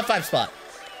 top 5 spot.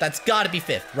 That's gotta be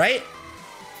 5th, right?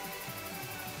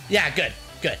 Yeah, good.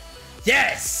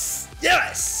 Yes!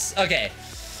 Yes! Okay.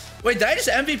 Wait, did I just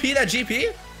MVP that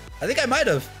GP? I think I might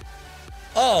have.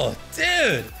 Oh,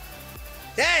 dude.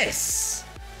 Yes.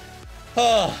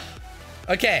 Oh,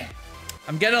 okay.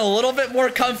 I'm getting a little bit more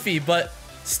comfy, but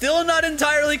still not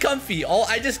entirely comfy.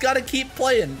 I just gotta keep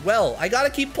playing well. I gotta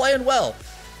keep playing well.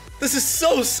 This is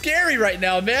so scary right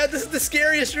now, man. This is the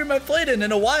scariest room I've played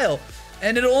in a while.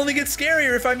 And it'll only get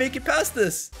scarier if I make it past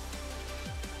this.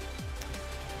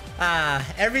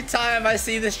 Every time I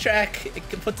see this track,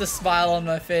 it puts a smile on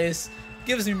my face.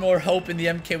 Gives me more hope in the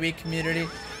MKW community.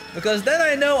 Because then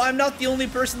I know I'm not the only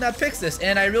person that picks this.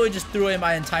 And I really just threw away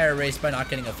my entire race by not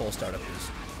getting a full startup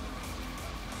boost.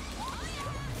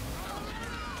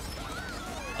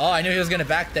 Oh, I knew he was going to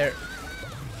back there.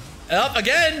 Up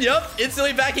again. Yup.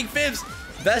 Instantly backing fibs.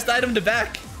 Best item to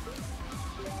back.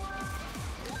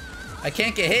 I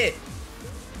can't get hit.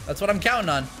 That's what I'm counting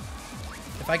on.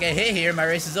 If I get hit here, my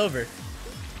race is over.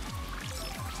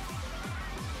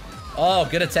 Oh,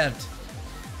 good attempt.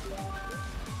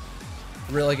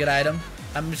 Really good item.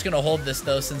 I'm just going to hold this,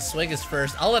 though, since Swig is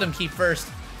first. I'll let him keep first.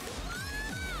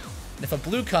 And if a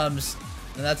blue comes,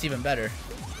 then that's even better.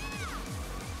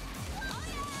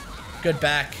 Good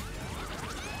back.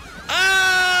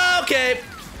 Ah, okay.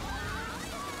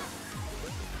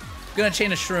 Gonna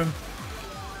chain a shroom.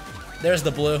 There's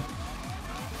the blue.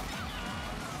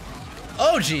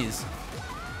 Oh, geez.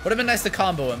 Would have been nice to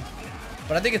combo him.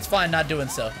 But I think it's fine not doing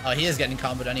so. Oh, he is getting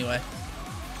comboed anyway.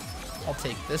 I'll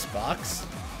take this box.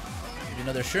 Maybe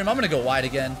another shroom. I'm gonna go wide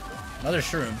again. Another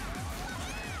shroom.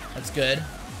 That's good.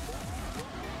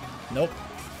 Nope.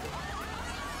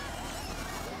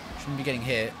 Shouldn't be getting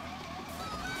hit.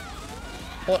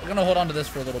 I'm gonna hold on to this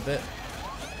for a little bit.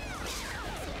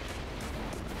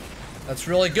 That's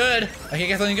really good. I can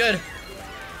get something good.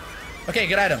 Okay,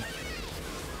 good item.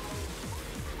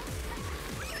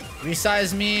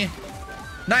 Resize me.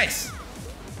 Nice.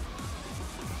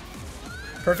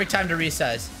 Perfect time to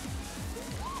resize.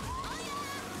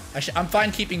 I'm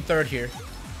fine keeping third here.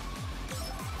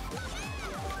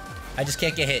 I just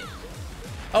can't get hit.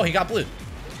 Oh, he got blue.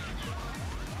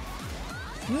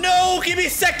 No, give me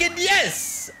second.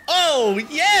 Yes. Oh,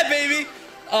 yeah, baby.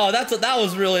 Oh, that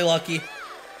was really lucky.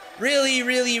 Really,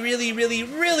 really, really, really,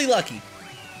 really lucky.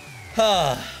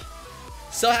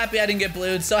 So happy I didn't get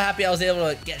blued. So happy I was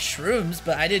able to get shrooms,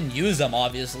 but I didn't use them,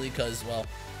 obviously, because, well,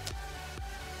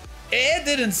 it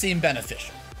didn't seem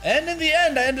beneficial. And in the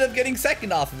end, I ended up getting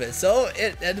second off of it. So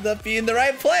it ended up being the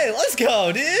right play. Let's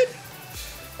go, dude.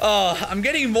 I'm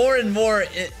getting more and more.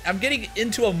 I'm getting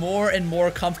into a more and more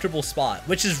comfortable spot,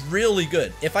 which is really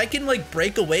good. If I can, like,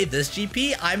 break away this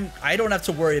GP, I don't have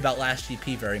to worry about last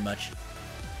GP very much.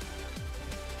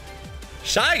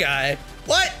 Shy Guy?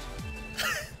 What?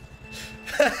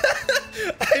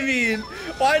 I mean,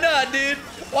 why not, dude?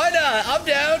 Why not? I'm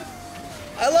down.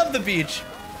 I love the beach.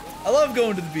 I love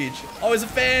going to the beach. Always a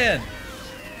fan.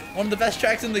 One of the best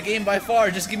tracks in the game by far.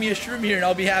 Just give me a shroom here and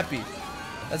I'll be happy.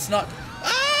 That's not...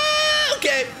 Ah,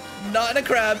 okay. Not in a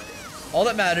crab. All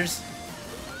that matters.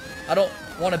 I don't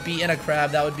want to be in a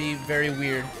crab. That would be very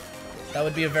weird. That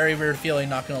would be a very weird feeling,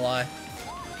 not gonna lie.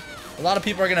 A lot of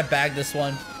people are gonna bag this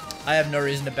one. I have no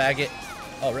reason to bag it.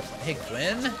 Oh, hey,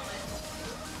 Quinn.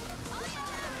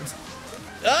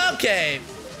 Okay.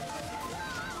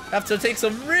 Have to take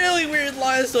some really weird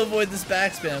lines to avoid this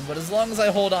backspin, but as long as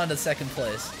I hold on to second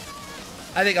place,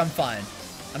 I think I'm fine.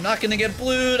 I'm not gonna get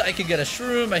blued. I could get a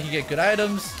shroom. I could get good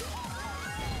items.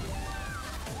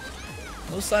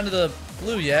 No sign of the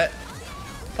blue yet.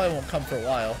 Probably won't come for a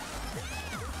while.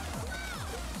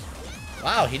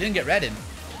 Wow, he didn't get redded.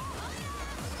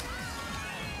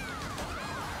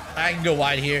 I can go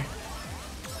wide here.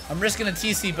 I'm risking a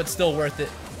TC, but still worth it.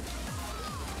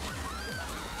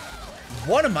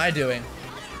 What am I doing?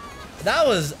 That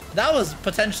was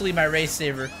potentially my race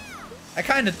saver. I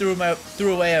kind of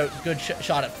threw away a good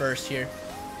shot at first here.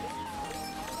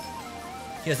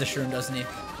 He has a shroom, doesn't he?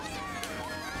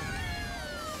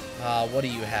 What do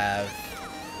you have?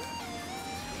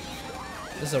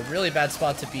 This is a really bad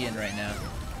spot to be in right now.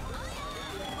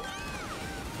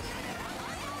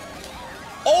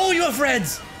 Oh, you have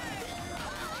reds!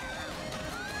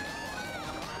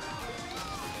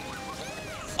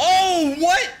 Oh,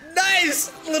 what?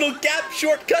 Nice! Little gap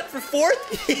shortcut for fourth.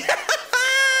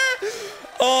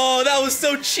 Oh, that was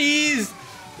so cheese.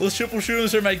 Those triple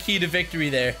shrooms are my key to victory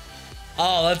there.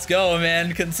 Oh, let's go,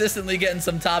 man. Consistently getting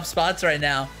some top spots right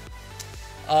now.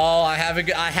 Oh, I have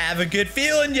a good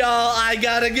feeling, y'all. I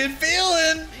got a good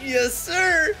feeling. Yes,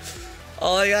 sir.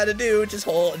 All I gotta do, just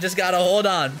gotta hold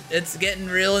on. It's getting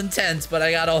real intense, but I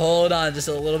gotta hold on just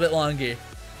a little bit longer.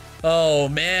 Oh,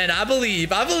 man, I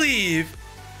believe.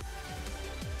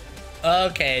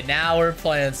 Okay, now we're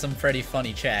playing some pretty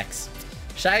funny tracks.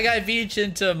 Shy Guy Beach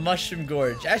into Mushroom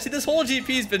Gorge. Actually, this whole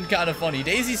GP's been kind of funny.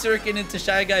 Daisy Circuit into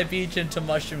Shy Guy Beach into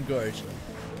Mushroom Gorge.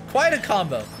 Quite a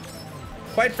combo.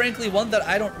 Quite frankly, one that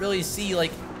I don't really see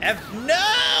like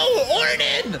No!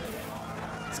 Orton!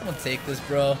 Someone take this,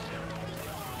 bro.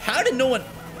 How did no one...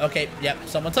 Okay, yep,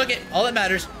 someone took it. All that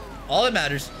matters. All that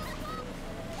matters.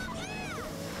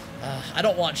 I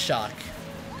don't want shock.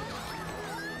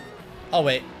 Oh,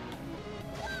 wait.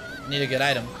 Need a good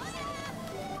item.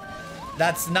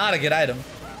 That's not a good item.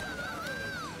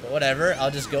 But whatever,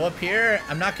 I'll just go up here.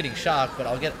 I'm not getting shocked, but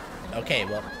I'll get... Okay,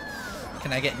 well...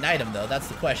 Can I get an item, though? That's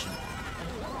the question.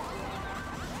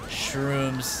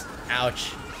 Shrooms.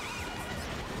 Ouch.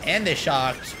 And they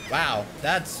shocked. Wow,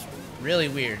 that's really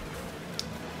weird.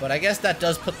 But I guess that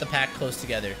does put the pack close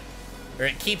together. Or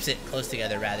it keeps it close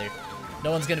together, rather.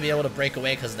 No one's going to be able to break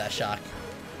away because of that shock.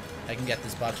 I can get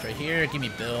this box right here. Give me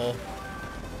Bill.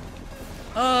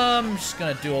 I'm just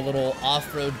going to do a little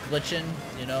off-road glitching.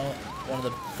 You know, one of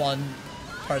the fun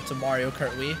parts of Mario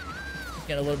Kart Wii.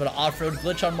 Get a little bit of off-road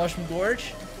glitch on Mushroom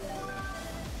Gorge.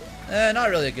 Not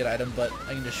really a good item, but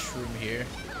I can just shroom here.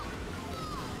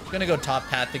 I'm gonna go top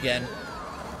path again.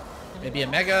 Maybe a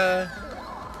mega.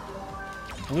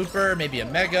 Blooper, maybe a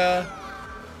mega.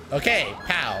 Okay,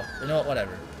 pow. You know what,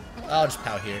 whatever. I'll just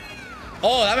pow here.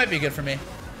 Oh, that might be good for me.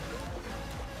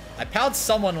 I powed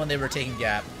someone when they were taking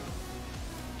gap.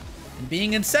 And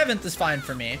being in 7th is fine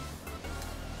for me.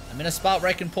 I'm in a spot where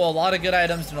I can pull a lot of good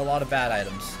items and a lot of bad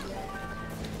items.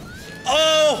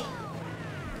 Oh!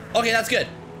 Okay, that's good.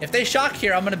 If they shock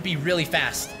here, I'm going to be really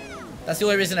fast. That's the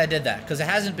only reason I did that, because it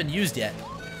hasn't been used yet.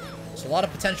 There's a lot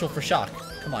of potential for shock.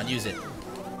 Come on, use it.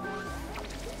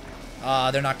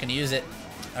 They're not going to use it.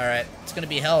 All right, it's going to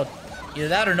be held. Either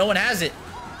that or no one has it.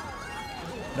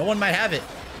 No one might have it.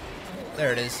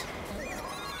 There it is.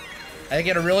 I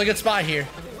get a really good spot here.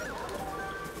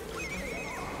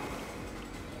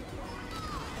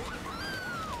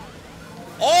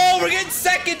 Oh, we're getting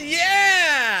second.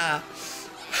 Yeah!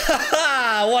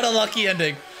 What a lucky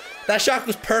ending. That shock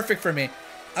was perfect for me.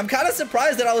 I'm kind of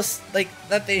surprised that I was like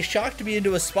that they shocked me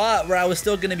into a spot where I was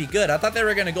still going to be good. I thought they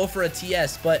were going to go for a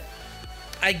TS, but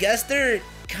I guess they're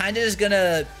kind of just going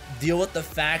to deal with the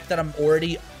fact that I'm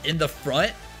already in the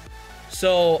front.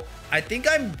 So I think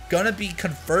I'm going to be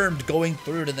confirmed going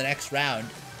through to the next round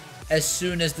as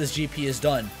soon as this GP is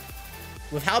done.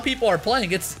 With how people are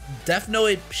playing, it's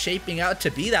definitely shaping out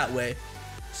to be that way.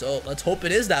 So let's hope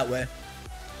it is that way.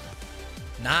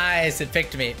 Nice, it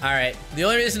picked me. All right, the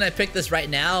only reason I picked this right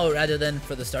now rather than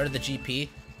for the start of the GP,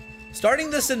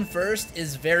 starting this in first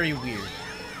is very weird.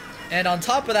 And on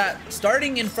top of that,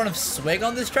 starting in front of Swig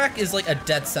on this track is like a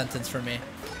death sentence for me.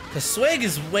 Because Swig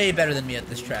is way better than me at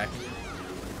this track.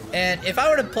 And if I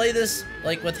were to play this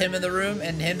like with him in the room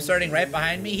and him starting right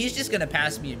behind me, he's just gonna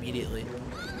pass me immediately.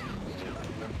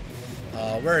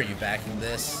 Where are you backing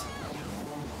this?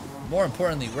 More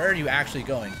importantly, where are you actually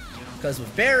going? Because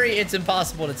with Barry, it's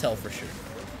impossible to tell for sure.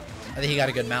 I think he got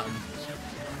a good mountain.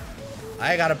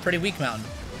 I got a pretty weak mountain.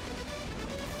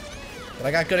 But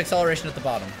I got good acceleration at the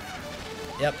bottom.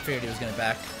 Yep, figured he was going to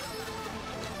back.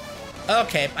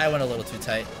 Okay, I went a little too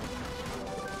tight.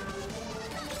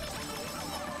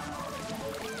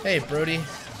 Hey, Brody.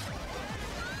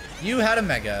 You had a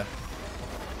mega.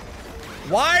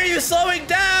 Why are you slowing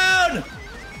down?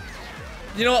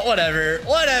 You know what? Whatever.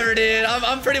 Whatever, dude.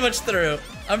 I'm pretty much through.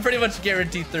 I'm pretty much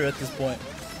guaranteed through at this point.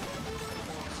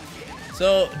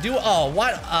 So, oh,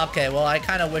 what? Okay, well, I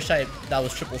kind of wish that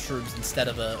was triple shrooms instead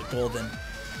of a golden.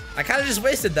 I kind of just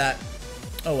wasted that.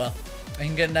 Oh, well. I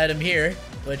can get an item here,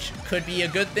 which could be a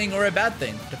good thing or a bad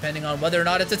thing, depending on whether or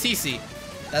not it's a TC.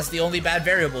 That's the only bad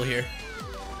variable here.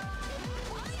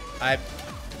 I'm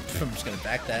just going to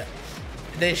back that.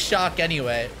 They shock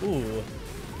anyway. Ooh.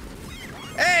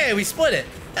 Hey, we split it.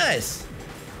 Nice.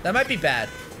 That might be bad.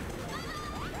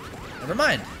 Never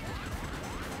mind.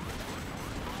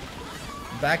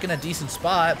 I'm back in a decent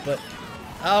spot, but...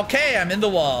 Okay, I'm in the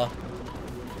wall.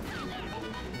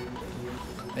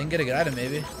 I can get a good item,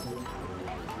 maybe.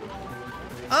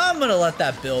 I'm gonna let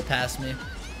that Bill pass me.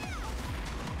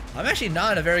 I'm actually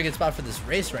not in a very good spot for this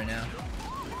race right now.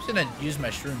 I'm just gonna use my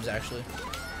shrooms, actually.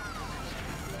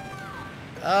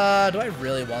 Do I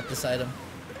really want this item?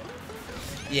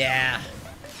 Yeah.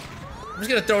 I'm just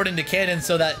gonna throw it into cannon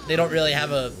so that they don't really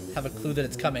have a clue that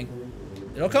it's coming.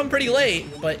 It'll come pretty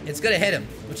late, but it's gonna hit him,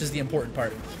 which is the important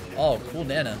part. Oh, cool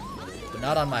Nana, but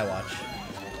not on my watch.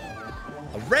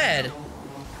 A red?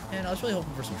 Man, I was really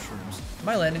hoping for some shrooms. Am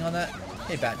I landing on that?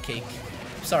 Hey, Bat Cake.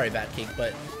 Sorry, Bat Cake,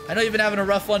 but I know you've been having a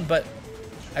rough one, but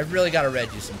I really gotta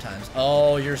red you sometimes.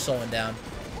 Oh, you're slowing down.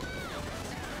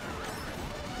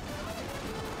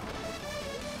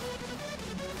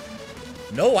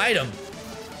 No item.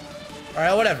 All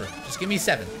right, whatever. Just give me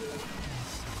 7.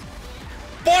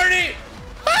 Barney!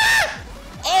 Ah!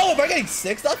 Oh, am I getting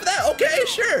 6 off of that? Okay,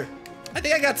 sure. I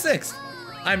think I got 6.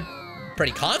 I'm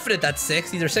pretty confident that's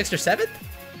 6. Either 6th or 7th?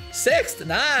 6th.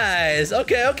 Nice.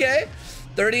 Okay, okay.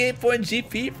 38-point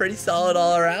GP, pretty solid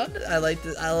all around. I like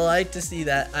to see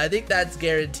that. I think that's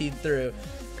guaranteed through.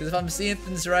 Because if I'm seeing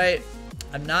things right,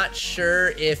 I'm not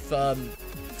sure if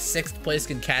 6th place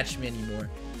can catch me anymore.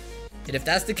 And if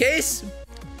that's the case,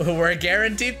 we're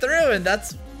guaranteed through, and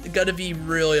that's gonna be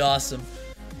really awesome.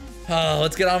 Oh,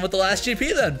 let's get on with the last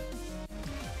GP then.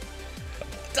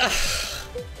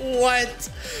 What?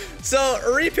 So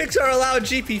repicks are allowed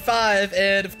GP5,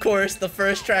 and of course the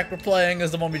first track we're playing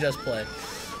is the one we just played.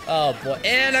 Oh boy,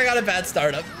 and I got a bad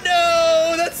startup.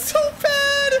 No, that's so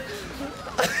bad.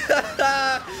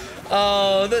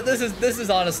 Oh, this is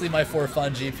honestly my for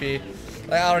fun GP.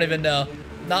 Like, I don't even know.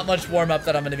 Not much warm up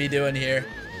that I'm gonna be doing here.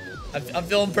 I'm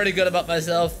feeling pretty good about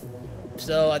myself.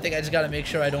 So I think I just gotta make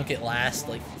sure I don't get last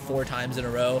like 4 times in a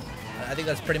row. I think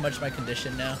that's pretty much my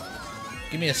condition now.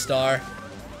 Give me a star.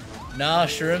 No,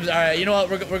 shrooms. All right, you know what?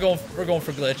 We're going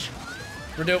for glitch.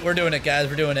 We're doing it, guys.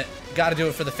 We're doing it. Gotta do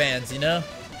it for the fans, you know?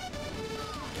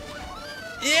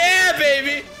 Yeah,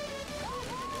 baby!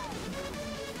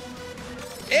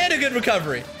 And a good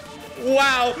recovery.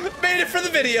 Wow, made it for the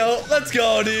video. Let's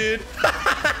go, dude.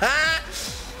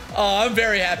 Oh, I'm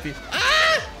very happy.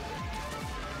 Ah!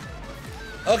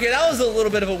 Okay, that was a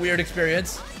little bit of a weird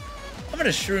experience. I'm gonna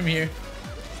shroom here.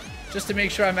 Just to make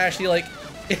sure I'm actually, like,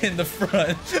 in the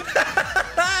front.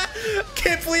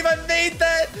 Can't believe I made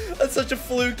that. That's such a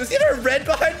fluke. Does he have a red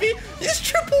behind me? He's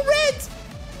triple red.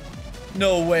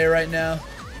 No way right now.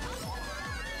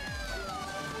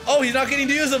 Oh, he's not getting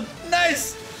to use them.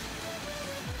 Nice.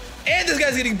 And this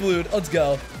guy's getting blued. Let's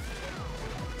go.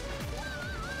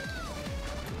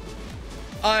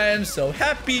 I am so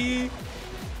happy.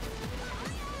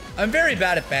 I'm very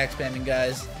bad at back spamming,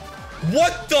 guys.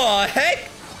 What the heck?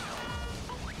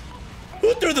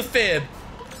 Who threw the fib?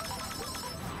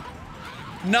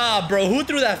 Nah, bro. Who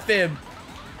threw that fib?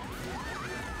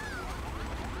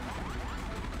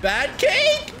 Bad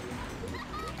cake?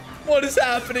 What is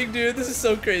happening, dude? This is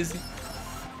so crazy.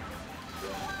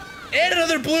 And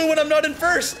another blue when I'm not in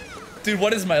first. Dude,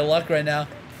 what is my luck right now?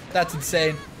 That's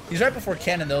insane. He's right before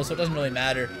cannon, though, so it doesn't really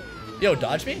matter. Yo,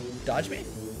 dodge me? Dodge me?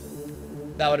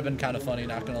 That would have been kind of funny,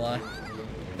 not gonna lie.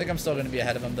 I think I'm still gonna be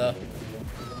ahead of him, though.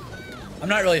 I'm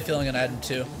not really feeling it ahead of him,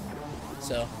 too.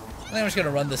 So, I think I'm just gonna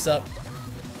run this up.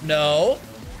 No.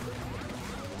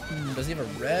 Does he have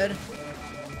a red?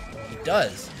 He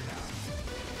does.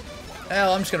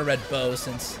 Hell, I'm just gonna red bow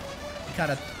since he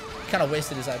kind of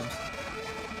wasted his items.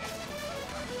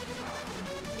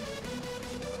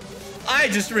 I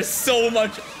just risked so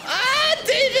much. Ah,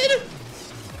 David!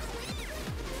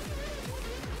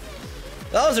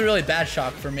 That was a really bad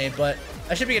shock for me, but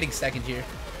I should be getting second here.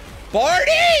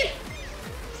 Barney!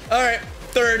 All right,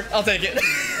 third. I'll take it.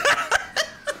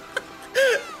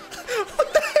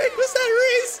 What the heck was that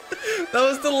race? That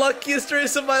was the luckiest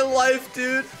race of my life,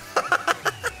 dude.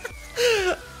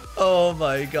 Oh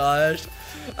my gosh.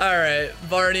 All right,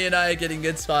 Barney and I are getting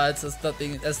good spots.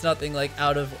 That's nothing like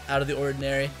out of the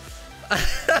ordinary.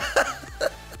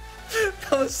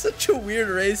 That was such a weird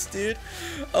race, dude.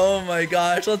 Oh my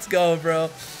gosh, let's go, bro.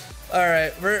 All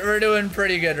right, we're doing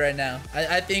pretty good right now.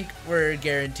 I think we're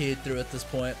guaranteed through at this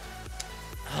point.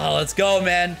 Oh, let's go,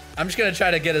 man. I'm just gonna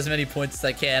try to get as many points as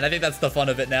I can. I think that's the fun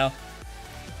of it now.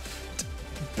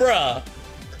 Bruh,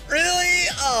 really?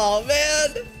 Oh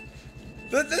man.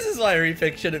 This is why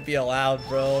repick shouldn't be allowed,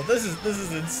 bro. This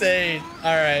is insane.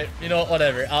 All right, you know what?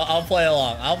 Whatever. I'll play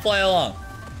along. I'll play along.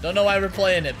 Don't know why we're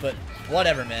playing it, but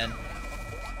whatever, man.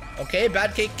 Okay,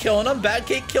 bad cake killing him. Bad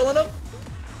cake killing him.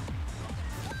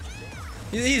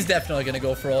 He's definitely gonna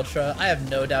go for ultra. I have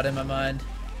no doubt in my mind.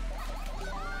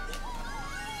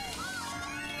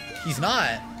 He's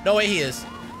not. No way he is.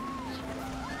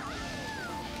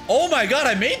 Oh my god,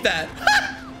 I made that.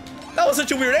 That was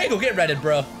such a weird angle. Get redded,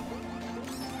 bro.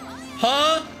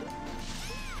 Huh?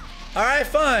 Alright,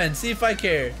 fine. See if I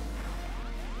care.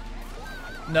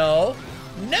 No.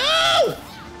 No!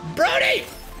 Brody!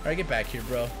 Alright, get back here,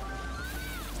 bro.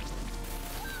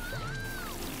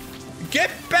 Get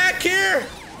back here!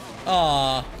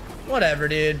 Aw. Whatever,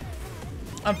 dude.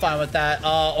 I'm fine with that.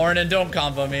 Ornan, don't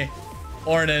combo me.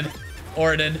 Ornan,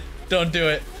 don't do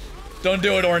it. Don't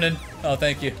do it, Ornan. Oh,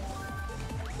 thank you.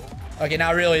 Okay,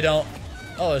 now really don't.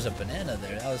 Oh, there's a banana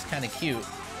there. That was kind of cute.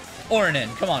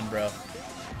 Ornan, come on, bro.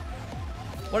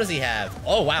 What does he have?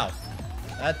 Oh, wow.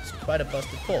 That's quite a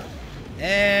busted pull.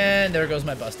 And there goes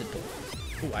my busted pull.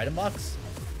 Ooh, item box.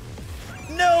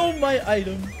 No, my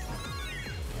item.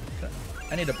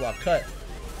 I need to block cut.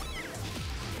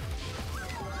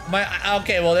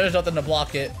 Okay, well, there's nothing to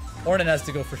block it. Ornan has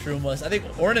to go for Shroomless. I think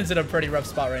Ornan's in a pretty rough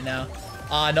spot right now.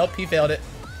 Nope, he failed it.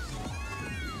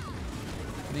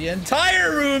 The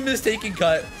entire room is taking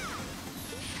cut.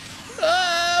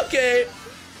 Okay.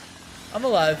 I'm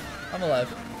alive. I'm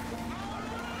alive.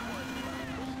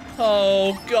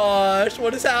 Oh, gosh.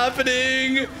 What is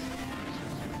happening?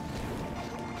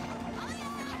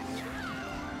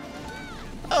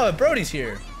 Oh, Brody's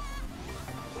here.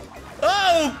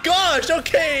 Oh, gosh.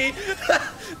 Okay.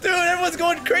 Dude, everyone's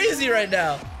going crazy right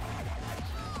now.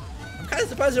 I'm kind of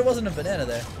surprised there wasn't a banana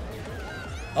there.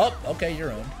 Oh, okay.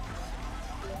 You're owned.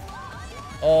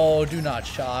 Oh, do not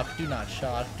shock. Do not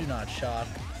shock. Do not shock.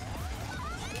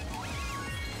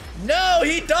 No,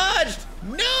 he dodged.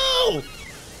 No.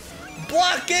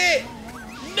 Block it.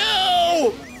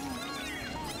 No.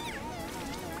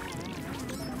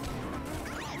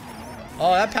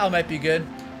 Oh, that pal might be good.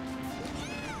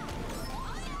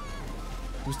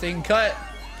 Who's taking cut?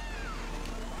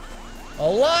 A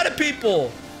lot of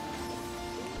people.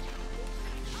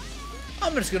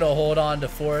 I'm just gonna hold on to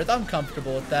fourth. I'm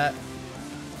comfortable with that.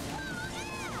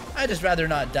 I'd just rather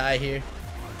not die here.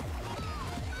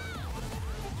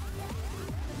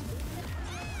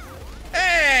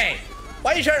 Hey!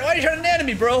 Why are you trying to nano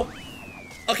me, bro?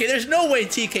 Okay, there's no way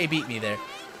TK beat me there.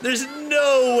 There's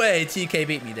no way TK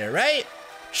beat me there, right?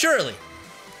 Surely.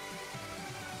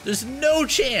 There's no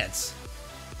chance.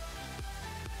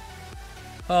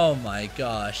 Oh my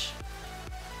gosh.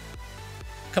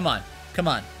 Come on. Come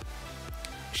on.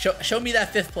 Show me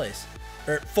that 5th place.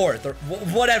 Or 4th, or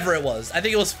whatever it was. I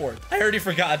think it was 4th. I already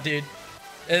forgot, dude.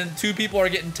 And 2 people are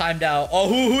getting timed out. Oh,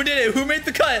 who did it? Who made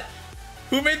the cut?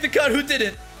 Who made the cut? Who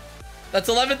didn't? That's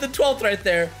 11th and 12th right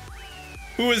there.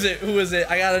 Who is it? Who is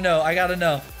it? I gotta know. I gotta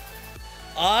know.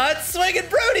 It's swinging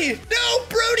Brody. No,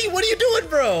 Brody, what are you doing,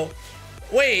 bro?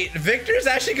 Wait, Victor's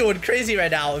actually going crazy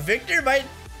right now. Victor might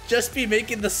just be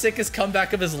making the sickest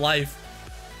comeback of his life.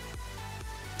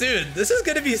 Dude, this is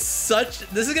gonna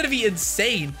be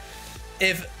insane.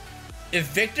 If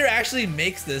Victor actually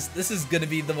makes this is gonna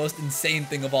be the most insane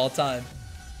thing of all time.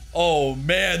 Oh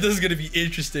man, this is gonna be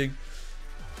interesting.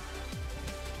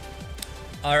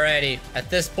 Alrighty, at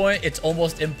this point, it's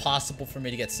almost impossible for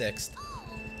me to get 6th.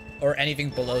 Or anything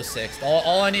below 6th.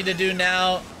 All I need to do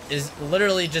now is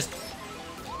literally just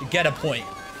get a point.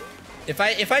 If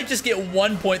I just get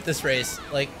 1 point this race,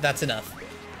 like, that's enough.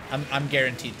 I'm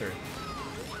guaranteed through.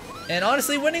 And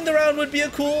honestly, winning the round would be a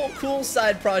cool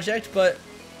side project, but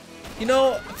you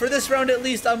know, for this round at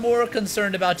least, I'm more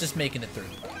concerned about just making it through.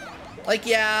 Like,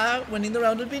 yeah, winning the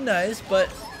round would be nice,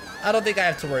 but I don't think I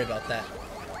have to worry about that.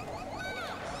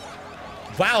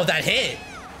 Wow, that hit!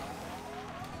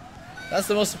 That's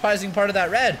the most surprising part of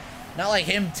that red. Not like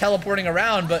him teleporting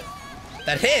around, but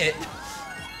that hit.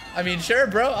 I mean, sure,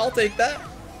 bro, I'll take that.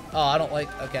 Oh, I don't like,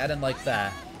 okay, I didn't like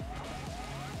that.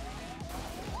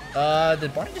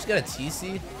 Did Barney just get a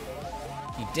TC?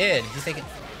 He did. He's taking...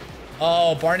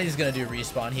 Oh, Barney's gonna do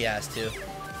respawn. He has to.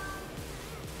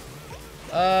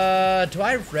 Do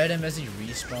I red him as he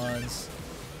respawns?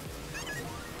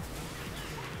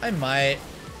 I might.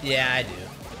 Yeah, I do.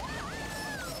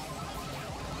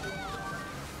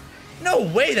 No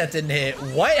way that didn't hit.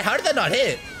 What? How did that not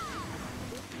hit?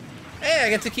 Hey, I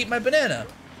get to keep my banana.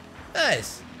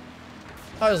 Nice.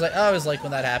 I always like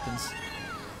when that happens.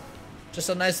 Just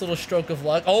a nice little stroke of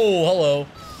luck. Oh, hello.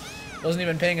 Wasn't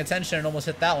even paying attention and almost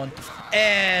hit that one.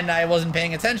 And I wasn't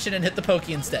paying attention and hit the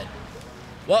pokey instead.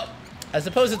 Well, I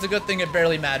suppose it's a good thing it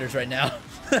barely matters right now.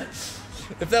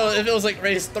 if it was like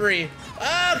race 3.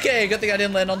 Okay, good thing I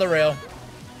didn't land on the rail.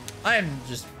 I'm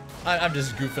just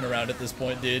goofing around at this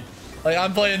point, dude. Like,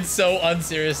 I'm playing so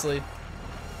unseriously.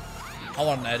 I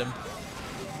want an item.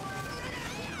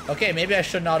 Okay, maybe I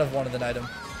should not have wanted an item.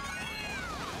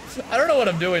 I don't know what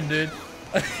I'm doing, dude.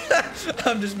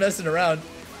 I'm just messing around.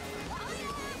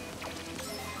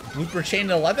 Blooper chain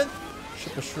 11th?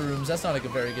 Triple shrooms. That's not like a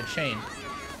very good chain.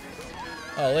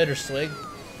 Oh, later, Swig.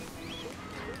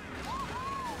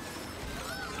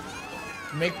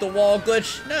 Make the wall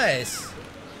glitch. Nice.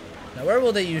 Now, where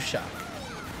will they use shock?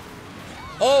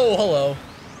 Oh, hello.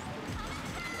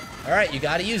 All right, you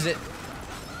gotta use it.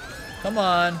 Come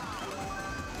on.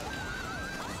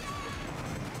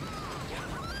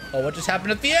 Oh, what just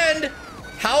happened at the end?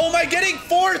 How am I getting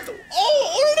 4th?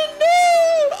 Oh, Ornan,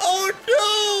 no!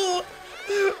 Oh,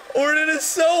 no! Ornan is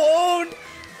so owned.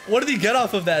 What did he get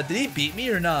off of that? Did he beat me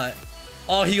or not?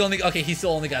 Oh, he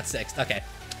still only got 6th. Okay.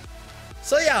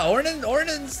 So yeah,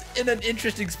 Ornan's in an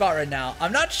interesting spot right now.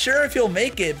 I'm not sure if he'll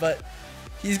make it, but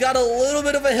He's got a little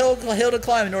bit of a hill to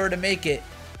climb in order to make it.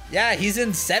 Yeah, he's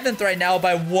in 7th right now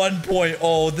by 1 point.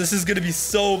 Oh, this is gonna be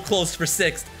so close for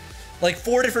 6th. Like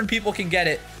 4 different people can get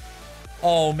it.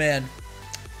 Oh man.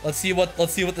 Let's see what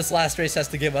this last race has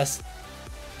to give us.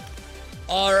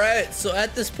 All right, so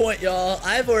at this point, y'all,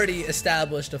 I've already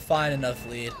established a fine enough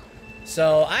lead.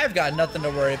 So I've got nothing to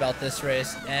worry about this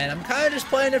race, and I'm kind of just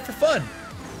playing it for fun.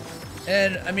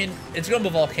 And I mean, it's gonna be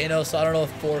a volcano, so I don't know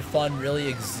if for fun really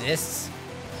exists.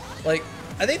 Like,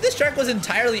 I think this track was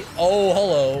entirely... Oh,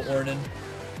 hello, Ornan.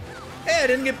 Hey, I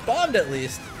didn't get bombed at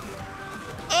least.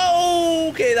 Oh,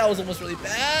 okay, that was almost really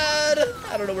bad.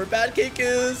 I don't know where Bad Cake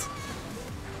is.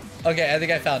 Okay, I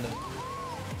think I found him.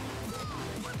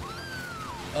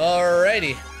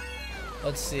 Alrighty.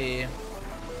 Let's see.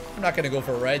 I'm not gonna go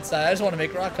for right side. I just want to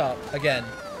make rock hop again.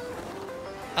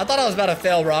 I thought I was about to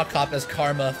fail rock hop as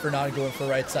karma for not going for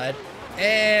right side.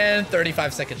 And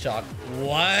 35-second shock.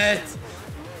 What?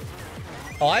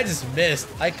 Oh, I just missed.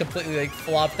 I completely like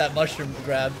flopped that mushroom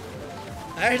grab.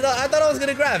 I thought I was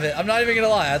gonna grab it. I'm not even gonna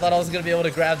lie. I thought I was gonna be able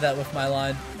to grab that with my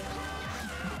line.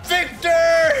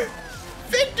 Victor!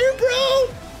 Victor, bro!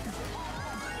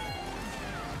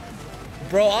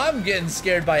 Bro, I'm getting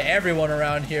scared by everyone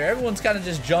around here. Everyone's kind of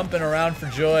just jumping around for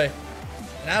joy.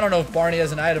 And I don't know if Barney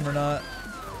has an item or not.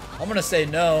 I'm gonna say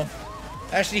no.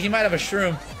 Actually, he might have a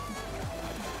shroom.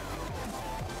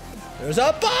 There's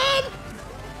a bomb!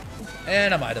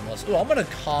 And I'm itemless. Ooh, I'm gonna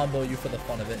combo you for the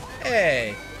fun of it.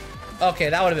 Hey. Okay,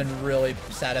 that would have been really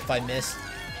sad if I missed.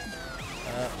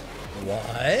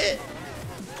 What?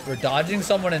 We're dodging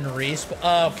someone in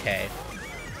respawn. Okay.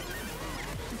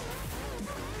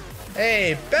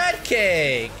 Hey, Bad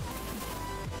Cake!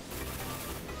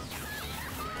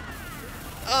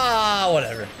 Ah,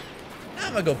 whatever.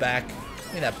 I'm gonna go back.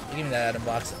 Give me that item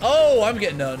box. Oh, I'm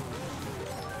getting none.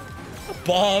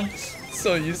 Bombs.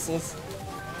 So useless.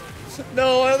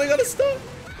 No, I only got a stun.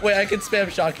 Wait, I can spam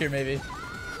shock here, maybe.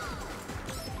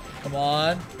 Come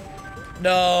on.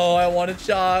 No, I wanted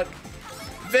shock.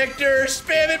 Victor,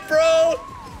 spam it, bro!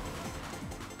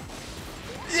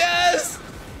 Yes!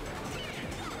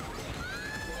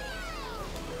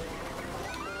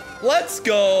 Let's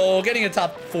go. Getting a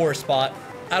top 4 spot.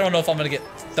 I don't know if I'm gonna get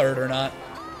 3rd or not.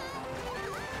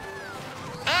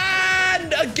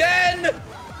 And again!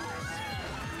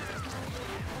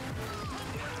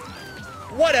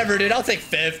 Whatever, dude. I'll take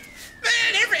 5th.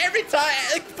 Man, every time,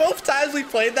 like both times we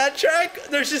played that track,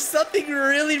 there's just something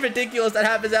really ridiculous that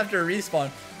happens after a respawn.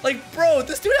 Like, bro,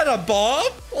 this dude had a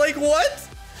bomb? Like, what?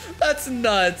 That's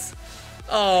nuts.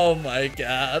 Oh my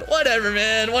god. Whatever,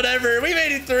 man. Whatever. We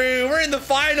made it through. We're in the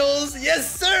finals.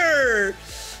 Yes, sir.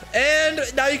 And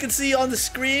now you can see on the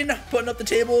screen, putting up the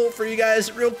table for you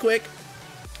guys real quick.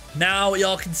 Now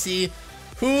y'all can see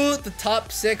who the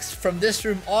top 6 from this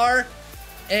room are.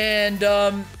 And,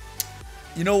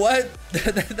 you know what?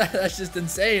 That's just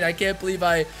insane. I can't believe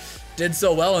I did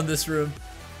so well in this room.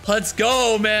 Let's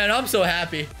go, man. I'm so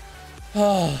happy.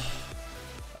 Oh.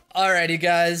 Alrighty,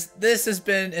 guys. This has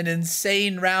been an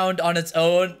insane round on its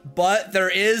own, but there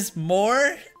is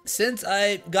more. Since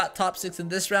I got top 6 in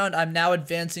this round, I'm now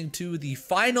advancing to the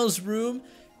finals room,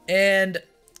 and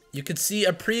you can see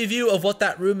a preview of what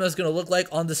that room is going to look like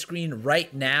on the screen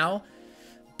right now.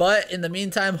 But in the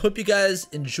meantime, hope you guys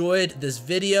enjoyed this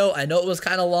video. I know it was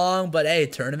kind of long, but hey,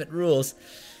 tournament rules.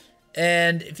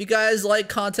 And if you guys like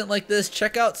content like this,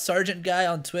 check out Sergeant Guy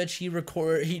on Twitch. He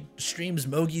streams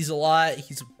Mogies a lot.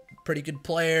 He's a pretty good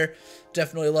player.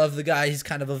 Definitely love the guy. He's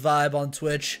kind of a vibe on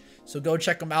Twitch. So go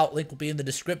check him out. Link will be in the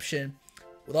description.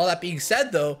 With all that being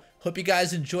said, though, hope you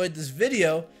guys enjoyed this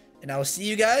video, and I will see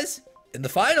you guys in the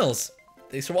finals.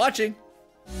 Thanks for watching.